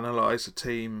and analyse a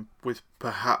team with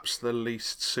perhaps the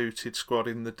least suited squad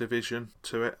in the division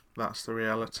to it. That's the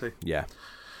reality. Yeah.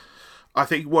 I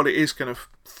think what it is going to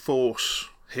force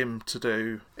him to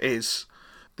do is,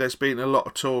 there's been a lot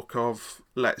of talk of,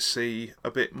 let's see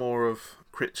a bit more of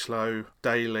Critchlow,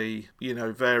 Daly,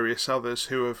 various others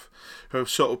who have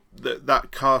sort of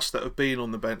that cast that have been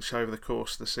on the bench over the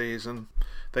course of the season.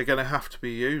 They're going to have to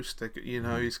be used.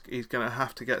 He's going to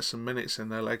have to get some minutes in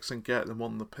their legs and get them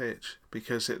on the pitch,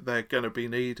 because they're going to be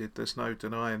needed. There's no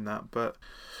denying that. But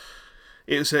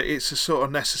it's a sort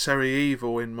of necessary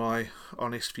evil in my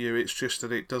honest view. It's just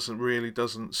that it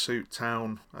doesn't suit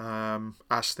Town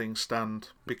as things stand,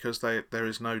 because there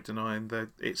is no denying that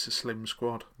it's a slim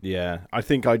squad. Yeah, I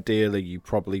think ideally you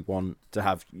probably want to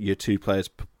have your 2 players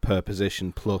per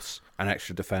position plus an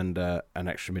extra defender, an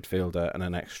extra midfielder, and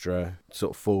an extra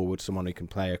sort of forward, someone who can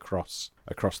play across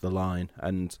the line,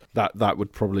 and that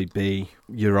would probably be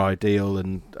your ideal.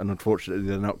 And unfortunately,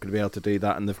 they're not going to be able to do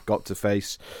that, and they've got to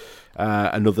face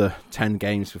another 10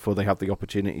 games before they have the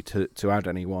opportunity to add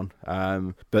anyone.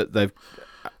 But they've.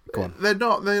 Go on. They're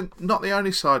not the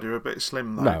only side who are a bit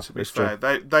slim, though. No, to be fair,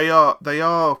 they are.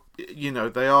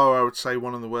 I would say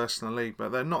one of the worst in the league, but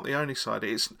they're not the only side.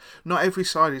 It's not every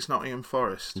side is Nottingham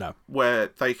Forest, where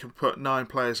they can put 9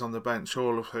 players on the bench,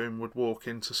 all of whom would walk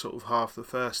into sort of half the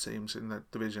first teams in the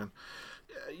division.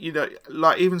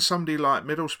 Like even somebody like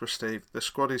Middlesbrough, Steve, the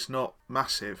squad is not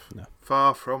massive,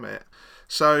 far from it.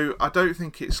 So I don't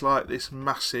think it's like this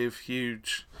massive,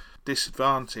 huge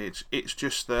disadvantage. It's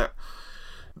just that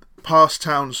past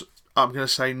Town's, I'm going to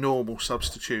say, normal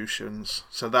substitutions.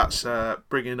 So that's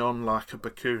bringing on like a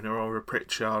Bacuna or a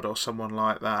Pritchard or someone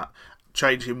like that,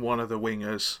 changing one of the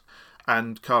wingers.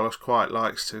 And Carlos quite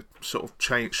likes to sort of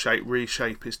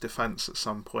reshape his defence at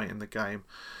some point in the game.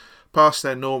 past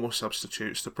their normal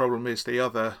substitutes. The problem is the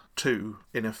other two,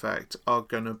 in effect, are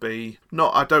going to be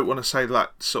I don't want to say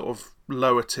that sort of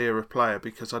lower tier of player,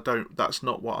 because that's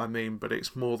not what I mean, but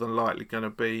it's more than likely going to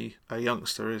be a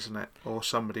youngster, isn't it? Or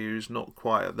somebody who's not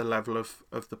quite at the level of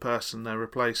the person they're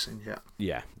replacing yet.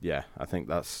 Yeah, I think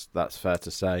that's fair to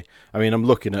say. I mean, I'm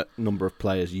looking at number of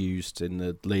players used in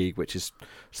the league, which is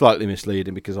slightly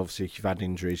misleading, because obviously if you've had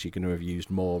injuries, you're going to have used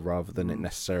more, rather than it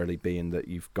necessarily being that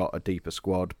you've got a deeper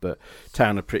squad. But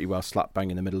Town are pretty well slap bang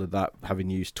in the middle of that, having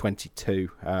used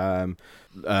 22.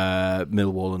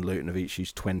 Millwall and Luton have each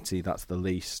used 20. That's the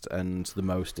least, and the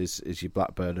most is your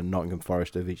Blackburn and Nottingham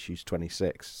Forest have each used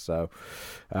 26. So,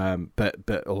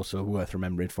 but also worth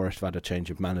remembering, Forest have had a change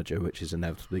of manager, which is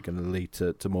inevitably going to lead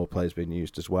to more players being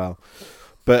used as well.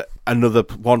 But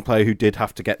one player who did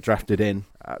have to get drafted in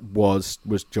was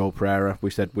Joel Pereira. We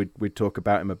said we'd talk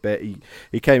about him a bit.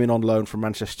 He came in on loan from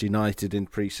Manchester United in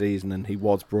pre-season, and he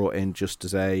was brought in just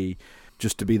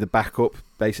to be the backup,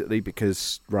 basically,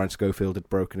 because Ryan Schofield had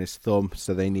broken his thumb,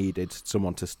 so they needed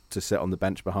someone to sit on the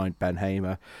bench behind Ben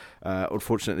Hamer.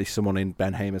 Unfortunately, someone in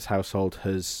Ben Hamer's household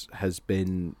has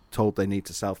been told they need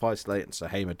to self-isolate, and so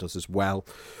Hamer does as well.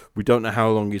 We don't know how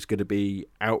long he's going to be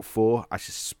out for. I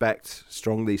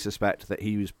strongly suspect that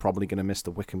he was probably going to miss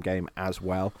the Wickham game as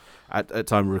well. At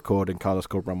time of recording, Carlos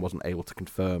Corberan wasn't able to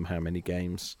confirm how many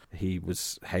games Hamer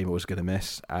was going to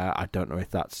miss. I don't know if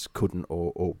that's couldn't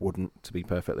or wouldn't, to be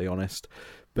perfectly honest,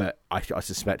 but I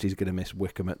suspect he's going to miss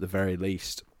Wickham at the very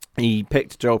least. He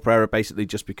picked Joel Pereira basically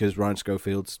just because Ryan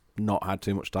Schofield's not had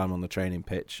too much time on the training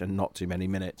pitch and not too many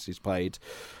minutes. He's played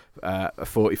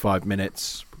 45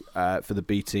 minutes for the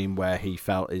B team, where he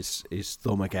felt his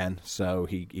thumb again, so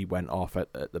he went off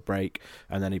at the break,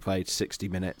 and then he played 60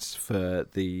 minutes for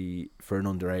an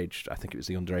underage, I think it was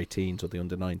the under 18s or the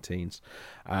under 19s,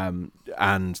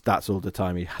 and that's all the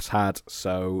time he has had.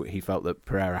 So he felt that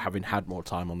Pereira, having had more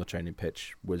time on the training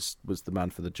pitch, was the man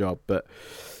for the job. But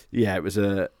yeah, it was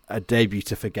a debut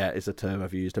to forget is a term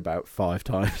I've used about 5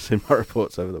 times in my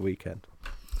reports over the weekend.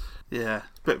 Yeah,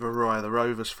 it's a bit of a Roy of the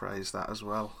Rovers phrase, that, as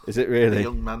well. Is it really? The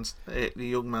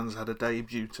young man's had a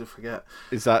debut to forget.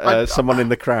 Is that someone in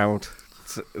the crowd?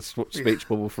 A speech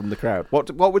bubble from the crowd.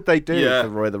 What would they do for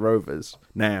Roy of the Rovers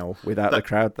now without the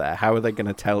crowd there? How are they going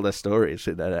to tell their stories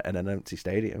in an empty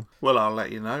stadium? Well, I'll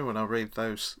let you know when I read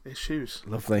those issues.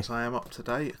 Lovely. Because I am up to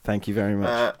date. Thank you very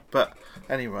much. But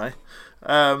anyway,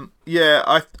 I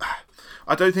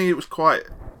don't think it was quite...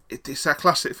 It's that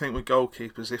classic thing with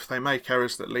goalkeepers. If they make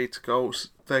errors that lead to goals,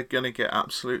 they're going to get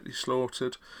absolutely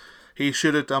slaughtered. He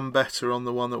should have done better on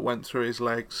the one that went through his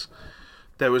legs.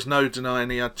 There was no denying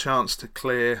he had chance to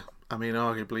clear, I mean,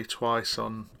 arguably twice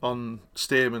on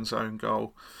Stearman's own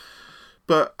goal.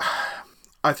 But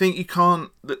I think you can't...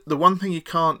 The one thing you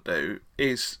can't do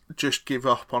is just give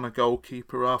up on a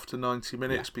goalkeeper after 90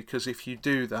 minutes, because if you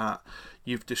do that,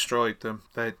 you've destroyed them.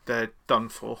 They're done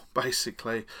for,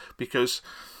 basically, because...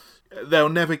 they'll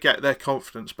never get their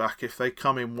confidence back if they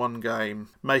come in one game,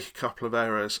 make a couple of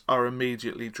errors, are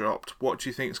immediately dropped. What do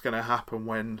you think is going to happen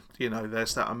when,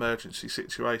 there's that emergency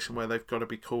situation where they've got to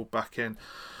be called back in?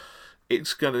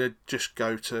 It's going to just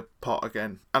go to pot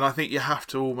again. And I think you have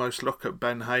to almost look at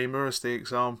Ben Hamer as the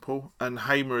example. And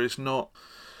Hamer is not...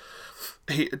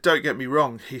 don't get me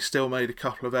wrong, he still made a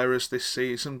couple of errors this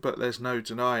season, but there's no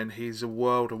denying he's a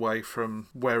world away from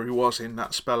where he was in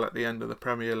that spell at the end of the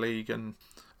Premier League, and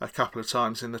a couple of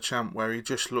times in the Champ where he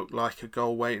just looked like a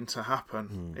goal waiting to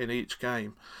happen in each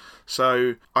game.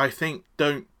 So I think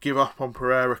don't give up on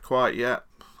Pereira quite yet.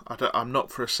 I'm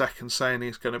not for a second saying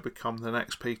he's going to become the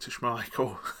next Peter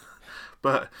Schmeichel.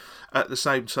 But at the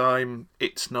same time,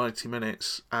 it's 90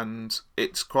 minutes, and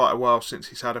it's quite a while since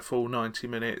he's had a full 90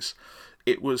 minutes.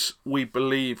 It was, we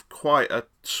believe, quite a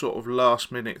sort of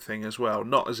last-minute thing as well.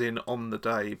 Not as in on the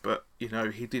day, but,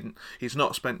 he's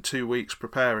not spent 2 weeks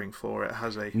preparing for it,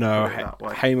 has he? No,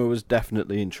 Hamer was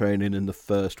definitely in training in the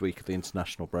first week of the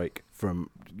international break.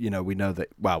 We know that,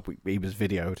 he was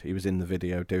videoed. He was in the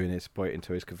video doing his pointing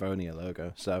to his Cavonia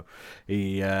logo. So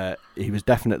he was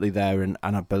definitely there, and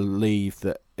I believe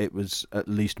that it was at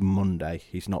least Monday.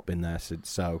 He's not been there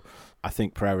since. So I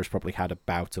think Pereira's probably had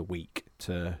about a week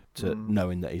to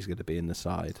knowing that he's going to be in the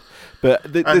side. But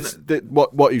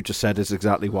what you just said is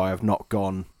exactly why I've not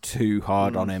gone too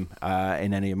hard on him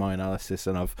in any of my analysis,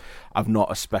 and I've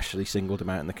not especially singled him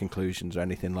out in the conclusions or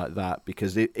anything like that,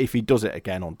 because if he does it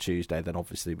again on Tuesday, then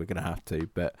obviously we're going to have to.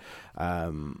 But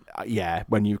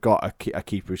when you've got a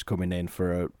keeper who's coming in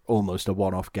for almost a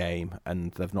one-off game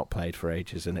and they've not played for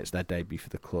ages and it's their debut for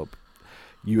the club,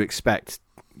 you expect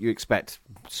you expect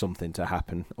something to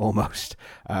happen almost,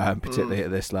 particularly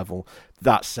at this level.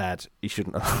 That said, he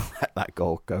shouldn't have let that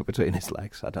goal go between his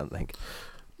legs, I don't think.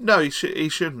 No, he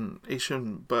shouldn't. He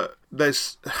shouldn't. But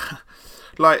there's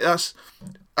like that's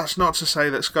not to say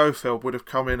that Schofield would have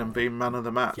come in and been man of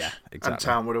the match. Yeah, exactly. And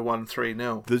Town would have won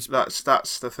 3-0.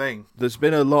 That's the thing. There's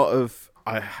been a lot of.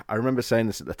 I remember saying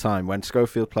this at the time when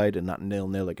Schofield played in that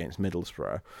 0-0 against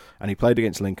Middlesbrough, and he played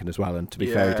against Lincoln as well. And to be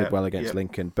fair, he did well against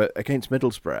Lincoln. But against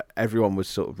Middlesbrough, everyone was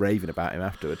sort of raving about him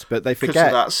afterwards. But they forget because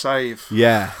of that save.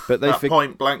 Yeah, but they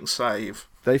point blank save.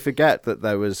 They forget that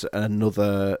there was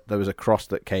a cross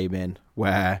that came in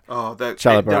where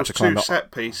Chalobah had to climb two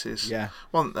set pieces,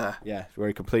 weren't there? Yeah, where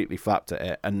he completely flapped at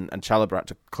it, and Chalobah had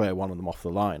to clear one of them off the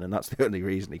line, and that's the only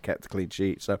reason he kept the clean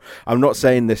sheet. So I'm not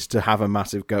saying this to have a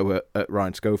massive go at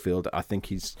Ryan Schofield. I think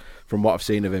he's, from what I've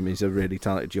seen of him, he's a really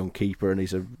talented young keeper, and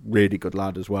he's a really good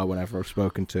lad as well. Whenever I've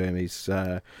spoken to him, he's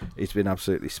been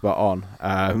absolutely spot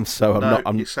on. So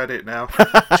you said it now.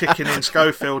 Chicken in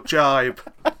Schofield jibe.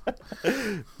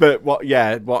 But what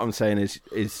I'm saying is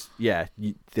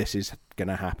this is going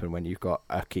to happen when you've got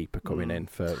a keeper coming in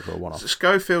for a one-off.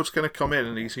 Schofield's going to come in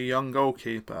and he's a young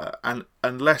goalkeeper, and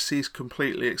unless he's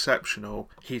completely exceptional,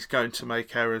 he's going to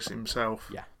make errors himself.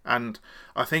 Yeah. And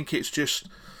I think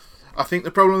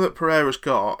the problem that Pereira's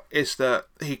got is that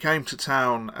he came to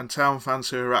Town, and Town fans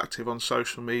who are active on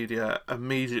social media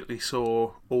immediately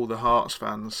saw all the Hearts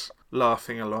fans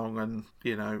laughing along, and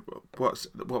what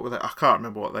were they? I can't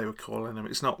remember what they were calling him.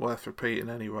 It's not worth repeating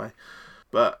anyway.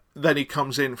 But then he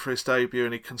comes in for his debut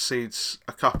and he concedes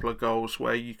a couple of goals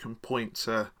where you can point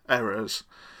to errors.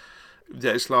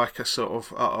 There's like a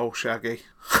sort of Shaggy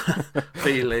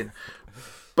feeling.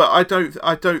 But I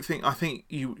think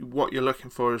what you're looking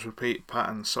for is repeat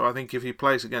patterns. So I think if he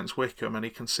plays against Wickham and he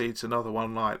concedes another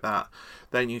one like that,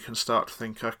 then you can start to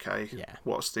think, okay,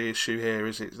 what's the issue here?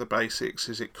 Is it the basics?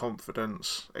 Is it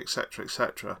confidence, etc.,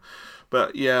 etc.?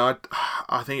 But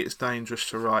I think it's dangerous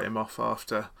to write him off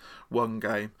after one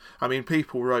game. I mean,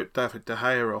 people wrote David De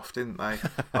Gea off, didn't they?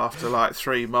 After like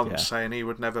 3 months, saying he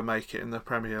would never make it in the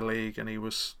Premier League and he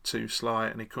was too slight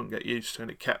and he couldn't get used to it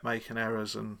and he kept making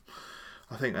errors, and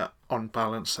I think that on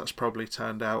balance, that's probably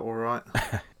turned out all right.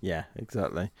 Yeah,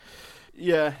 exactly.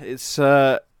 Yeah, it's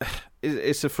a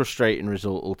frustrating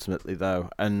result ultimately, though,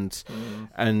 and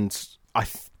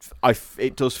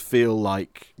it does feel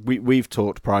like we've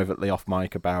talked privately off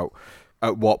mic about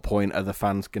at what point are the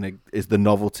fans is the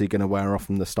novelty gonna wear off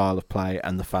from the style of play,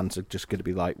 and the fans are just gonna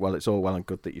be like, well, it's all well and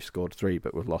good that you scored 3,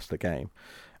 but we've lost the game,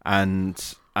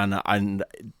 and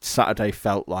Saturday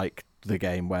felt like the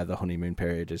game where the honeymoon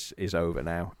period is over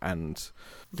now, and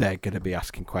they're going to be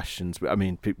asking questions. I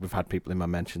mean, we've had people in my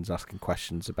mentions asking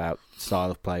questions about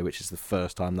style of play, which is the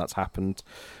first time that's happened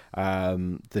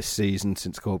this season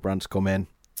since Corberan's come in.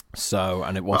 So,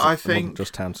 and it wasn't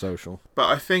just Town Social. But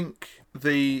I think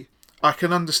I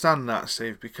can understand that,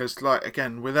 Steve, because, like,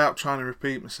 again, without trying to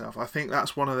repeat myself, I think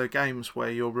that's one of the games where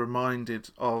you're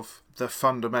reminded of the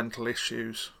fundamental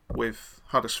issues with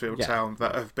Huddersfield Town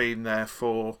that have been there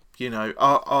for,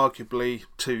 arguably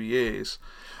 2 years.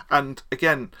 And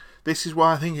again, this is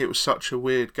why I think it was such a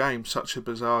weird game, such a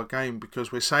bizarre game,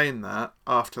 because we're saying that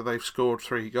after they've scored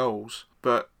 3 goals,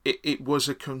 but it was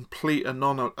a complete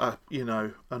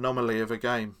anomaly of a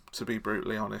game, to be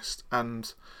brutally honest.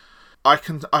 And I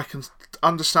can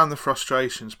understand the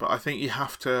frustrations, but I think you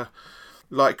have to,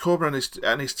 like, Corberan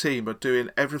and his team are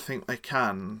doing everything they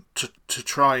can to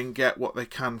try and get what they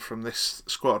can from this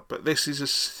squad. But this is a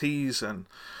season,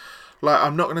 like,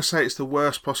 I'm not going to say it's the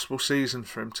worst possible season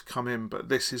for him to come in, but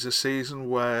this is a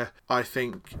season where I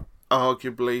think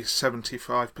arguably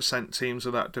 75% teams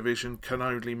of that division can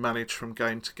only manage from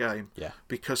game to game. Yeah.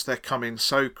 Because they're coming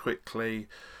so quickly,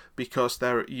 because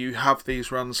you have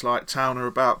these runs like Town are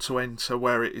about to enter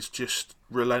where it is just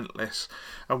relentless.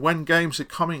 And when games are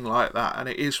coming like that and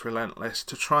it is relentless,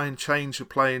 to try and change the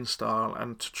playing style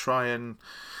and to try and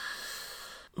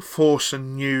force a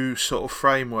new sort of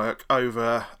framework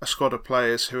over a squad of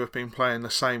players who have been playing the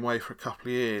same way for a couple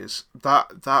of years,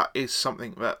 that is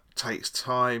something that takes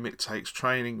time. It takes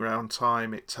training ground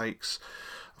time. It takes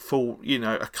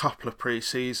a couple of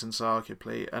pre-seasons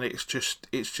arguably, and it's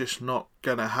just not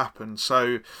gonna happen.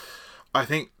 So I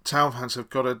think Town fans have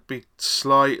got to be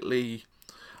slightly.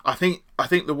 I think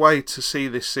the way to see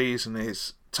this season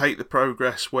is take the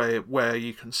progress where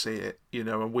you can see it,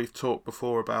 and we've talked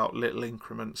before about little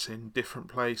increments in different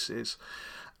places,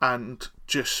 and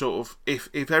just sort of,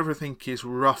 if everything is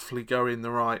roughly going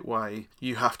the right way,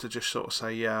 you have to just sort of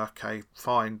say, yeah, okay,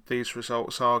 fine, these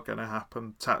results are going to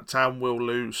happen. Town will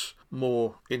lose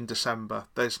more in December,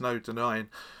 there's no denying.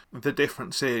 the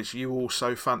difference is you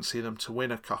also fancy them to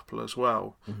win a couple as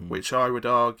well, Mm-hmm. which I would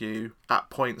argue at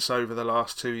points over the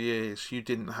last 2 years you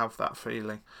didn't have that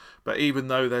feeling. But even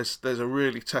though there's a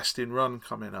really testing run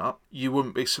coming up, you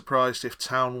wouldn't be surprised if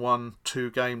Town won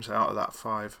 2 games out of that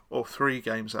 5 or 3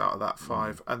 games out of that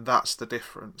 5, and that's the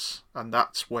difference, and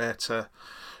that's where to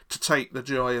take the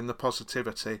joy and the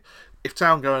positivity. If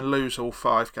Town go and lose all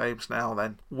 5 games now,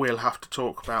 then we'll have to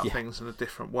talk about things in a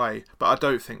different way. But I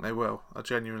don't think they will. I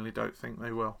genuinely don't think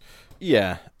they will.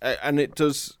 Yeah, and it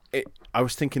does. I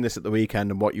was thinking this at the weekend,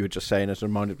 and what you were just saying has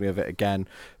reminded me of it again.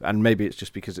 And maybe it's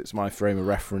just because it's my frame of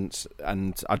reference,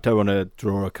 and I don't want to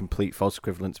draw a complete false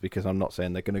equivalence because I'm not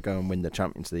saying they're going to go and win the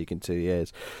Champions League in 2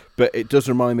 years. But it does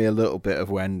remind me a little bit of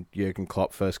when Jurgen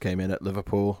Klopp first came in at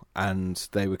Liverpool, and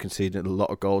they were conceding a lot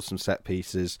of goals from set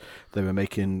pieces. They were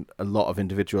making a lot of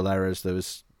individual errors. There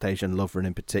was Dejan Lovren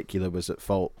in particular was at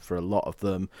fault for a lot of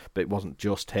them, but it wasn't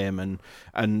just him,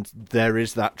 and there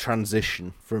is that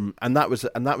transition from, and that was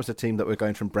a team that were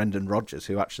going from Brendan Rodgers,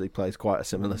 who actually plays quite a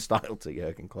similar style to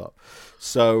Jurgen Klopp.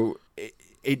 So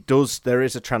there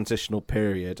is a transitional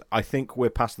period. I think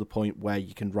we're past the point where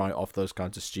you can write off those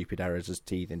kinds of stupid errors as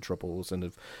teething troubles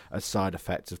and as side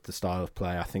effects of the style of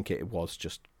play. I think it was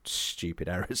just stupid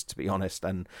errors, to be honest,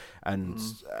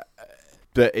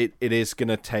 but it is going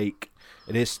to take.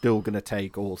 It is still going to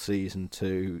take all season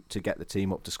to get the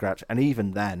team up to scratch. And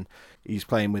even then, he's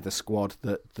playing with a squad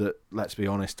that, let's be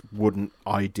honest, wouldn't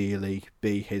ideally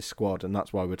be his squad. And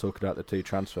that's why we're talking about the 2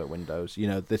 transfer windows. You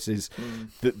know, this is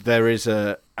there is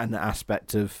an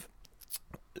aspect of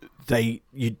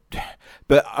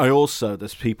but I also,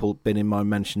 there's people been in my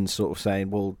mentions sort of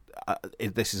saying, well,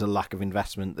 this is a lack of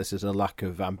investment, this is a lack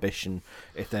of ambition.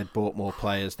 If they'd bought more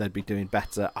players, they'd be doing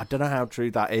better. I don't know how true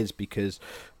that is, because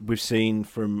we've seen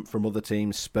from other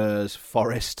teams, Spurs,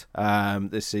 Forest,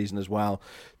 this season as well,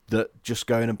 that just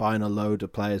going and buying a load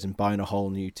of players and buying a whole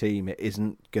new team,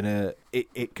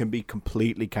 it can be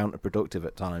completely counterproductive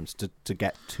at times to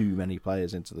get too many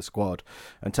players into the squad.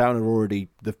 And Town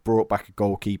they've brought back a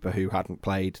goalkeeper who hadn't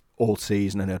played all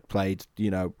season and had played,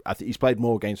 I think he's played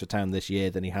more games for Town this year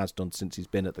than he has done since he's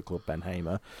been at the club, Ben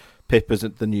Hamer. Pippa's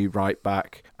at the new right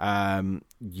back.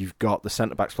 You've got the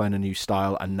centre backs playing a new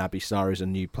style, and Naby Sarr is a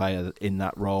new player in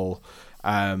that role.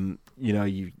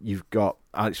 You've got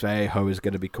Alex Vallejo is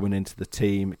going to be coming into the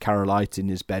team. Carol Eiting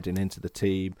is bedding into the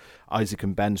team. Isaac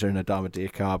Mbenza and Adama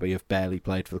Diakabi have barely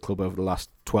played for the club over the last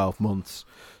 12 months.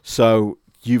 So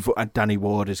and Danny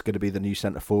Ward is going to be the new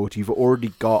centre forward. You've already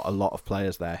got a lot of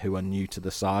players there who are new to the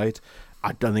side.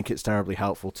 I don't think it's terribly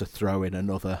helpful to throw in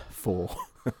another 4.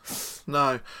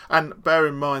 No, and bear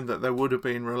in mind that there would have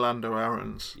been Rolando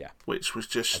Aarons, which was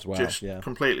just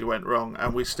completely went wrong,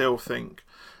 and we still think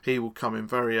he will come in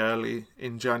very early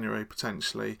in January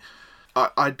potentially.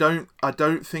 I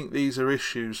don't think these are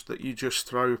issues that you just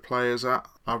throw players at.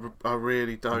 I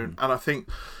really don't, and I think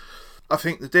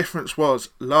the difference was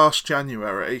last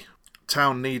January,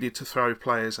 Town needed to throw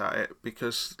players at it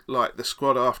because, like, the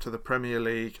squad after the Premier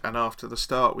League and after the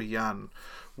start with Jan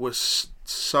was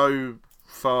so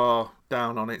far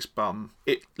down on its bum.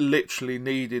 It literally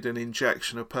needed an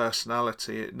injection of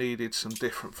personality. It needed some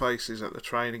different faces at the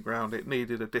training ground. It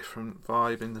needed a different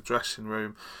vibe in the dressing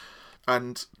room.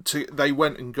 And they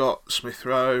went and got Smith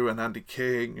Rowe and Andy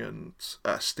King and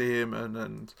Stearman,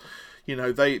 and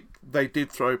they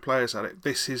did throw players at it.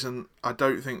 I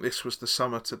don't think this was the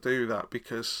summer to do that,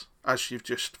 because as you've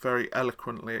just very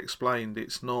eloquently explained,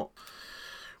 it's not.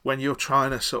 When you're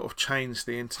trying to sort of change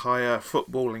the entire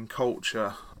footballing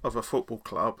culture of a football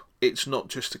club, it's not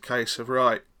just a case of,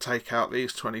 right, take out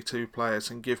these 22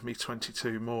 players and give me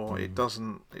 22 more. It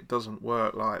doesn't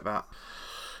work like that.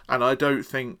 And I don't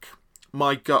think,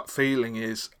 my gut feeling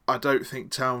is, I don't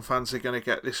think Town fans are going to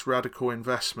get this radical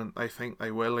investment they think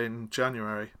they will in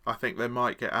January. I think they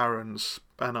might get Aarons,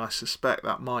 and I suspect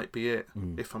that might be it,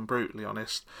 if I'm brutally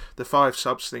honest. The 5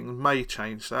 subs thing may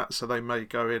change that, so they may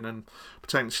go in and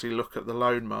potentially look at the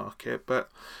loan market. But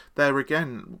there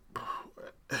again,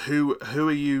 who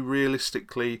are you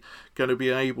realistically going to be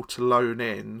able to loan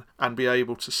in and be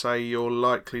able to say you're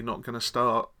likely not going to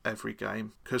start every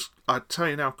game? Because I tell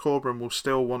you now, Corberan will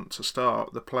still want to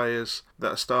start the players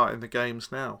that are starting the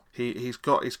games now. He's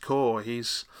got his core.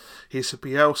 He's a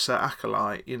Bielsa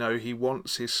acolyte. He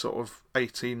wants his sort of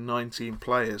 18, 19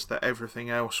 players that everything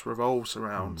else revolves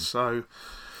around. So,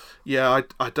 yeah,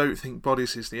 I don't think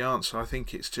bodies is the answer. I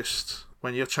think it's just,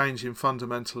 when you're changing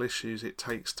fundamental issues, it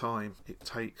takes time.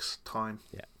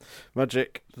 Yeah.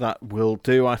 Magic, that will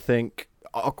do, I think.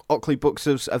 Oakley Books,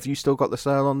 have you still got the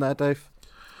sale on there, Dave?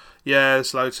 Yeah,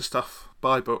 there's loads of stuff.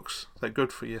 buy books. They're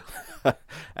good for you.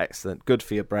 Excellent. Good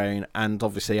for your brain. And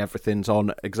obviously everything's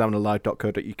on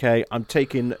examinerlive.co.uk. I'm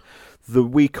taking the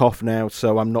week off now,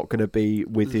 so I'm not going to be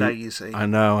with you. Lazy. I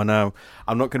know.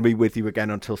 I'm not going to be with you again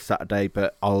until Saturday,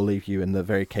 but I'll leave you in the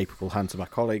very capable hands of my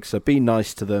colleagues. So be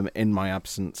nice to them in my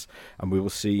absence, and we will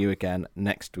see you again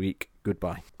next week.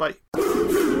 Goodbye. Bye.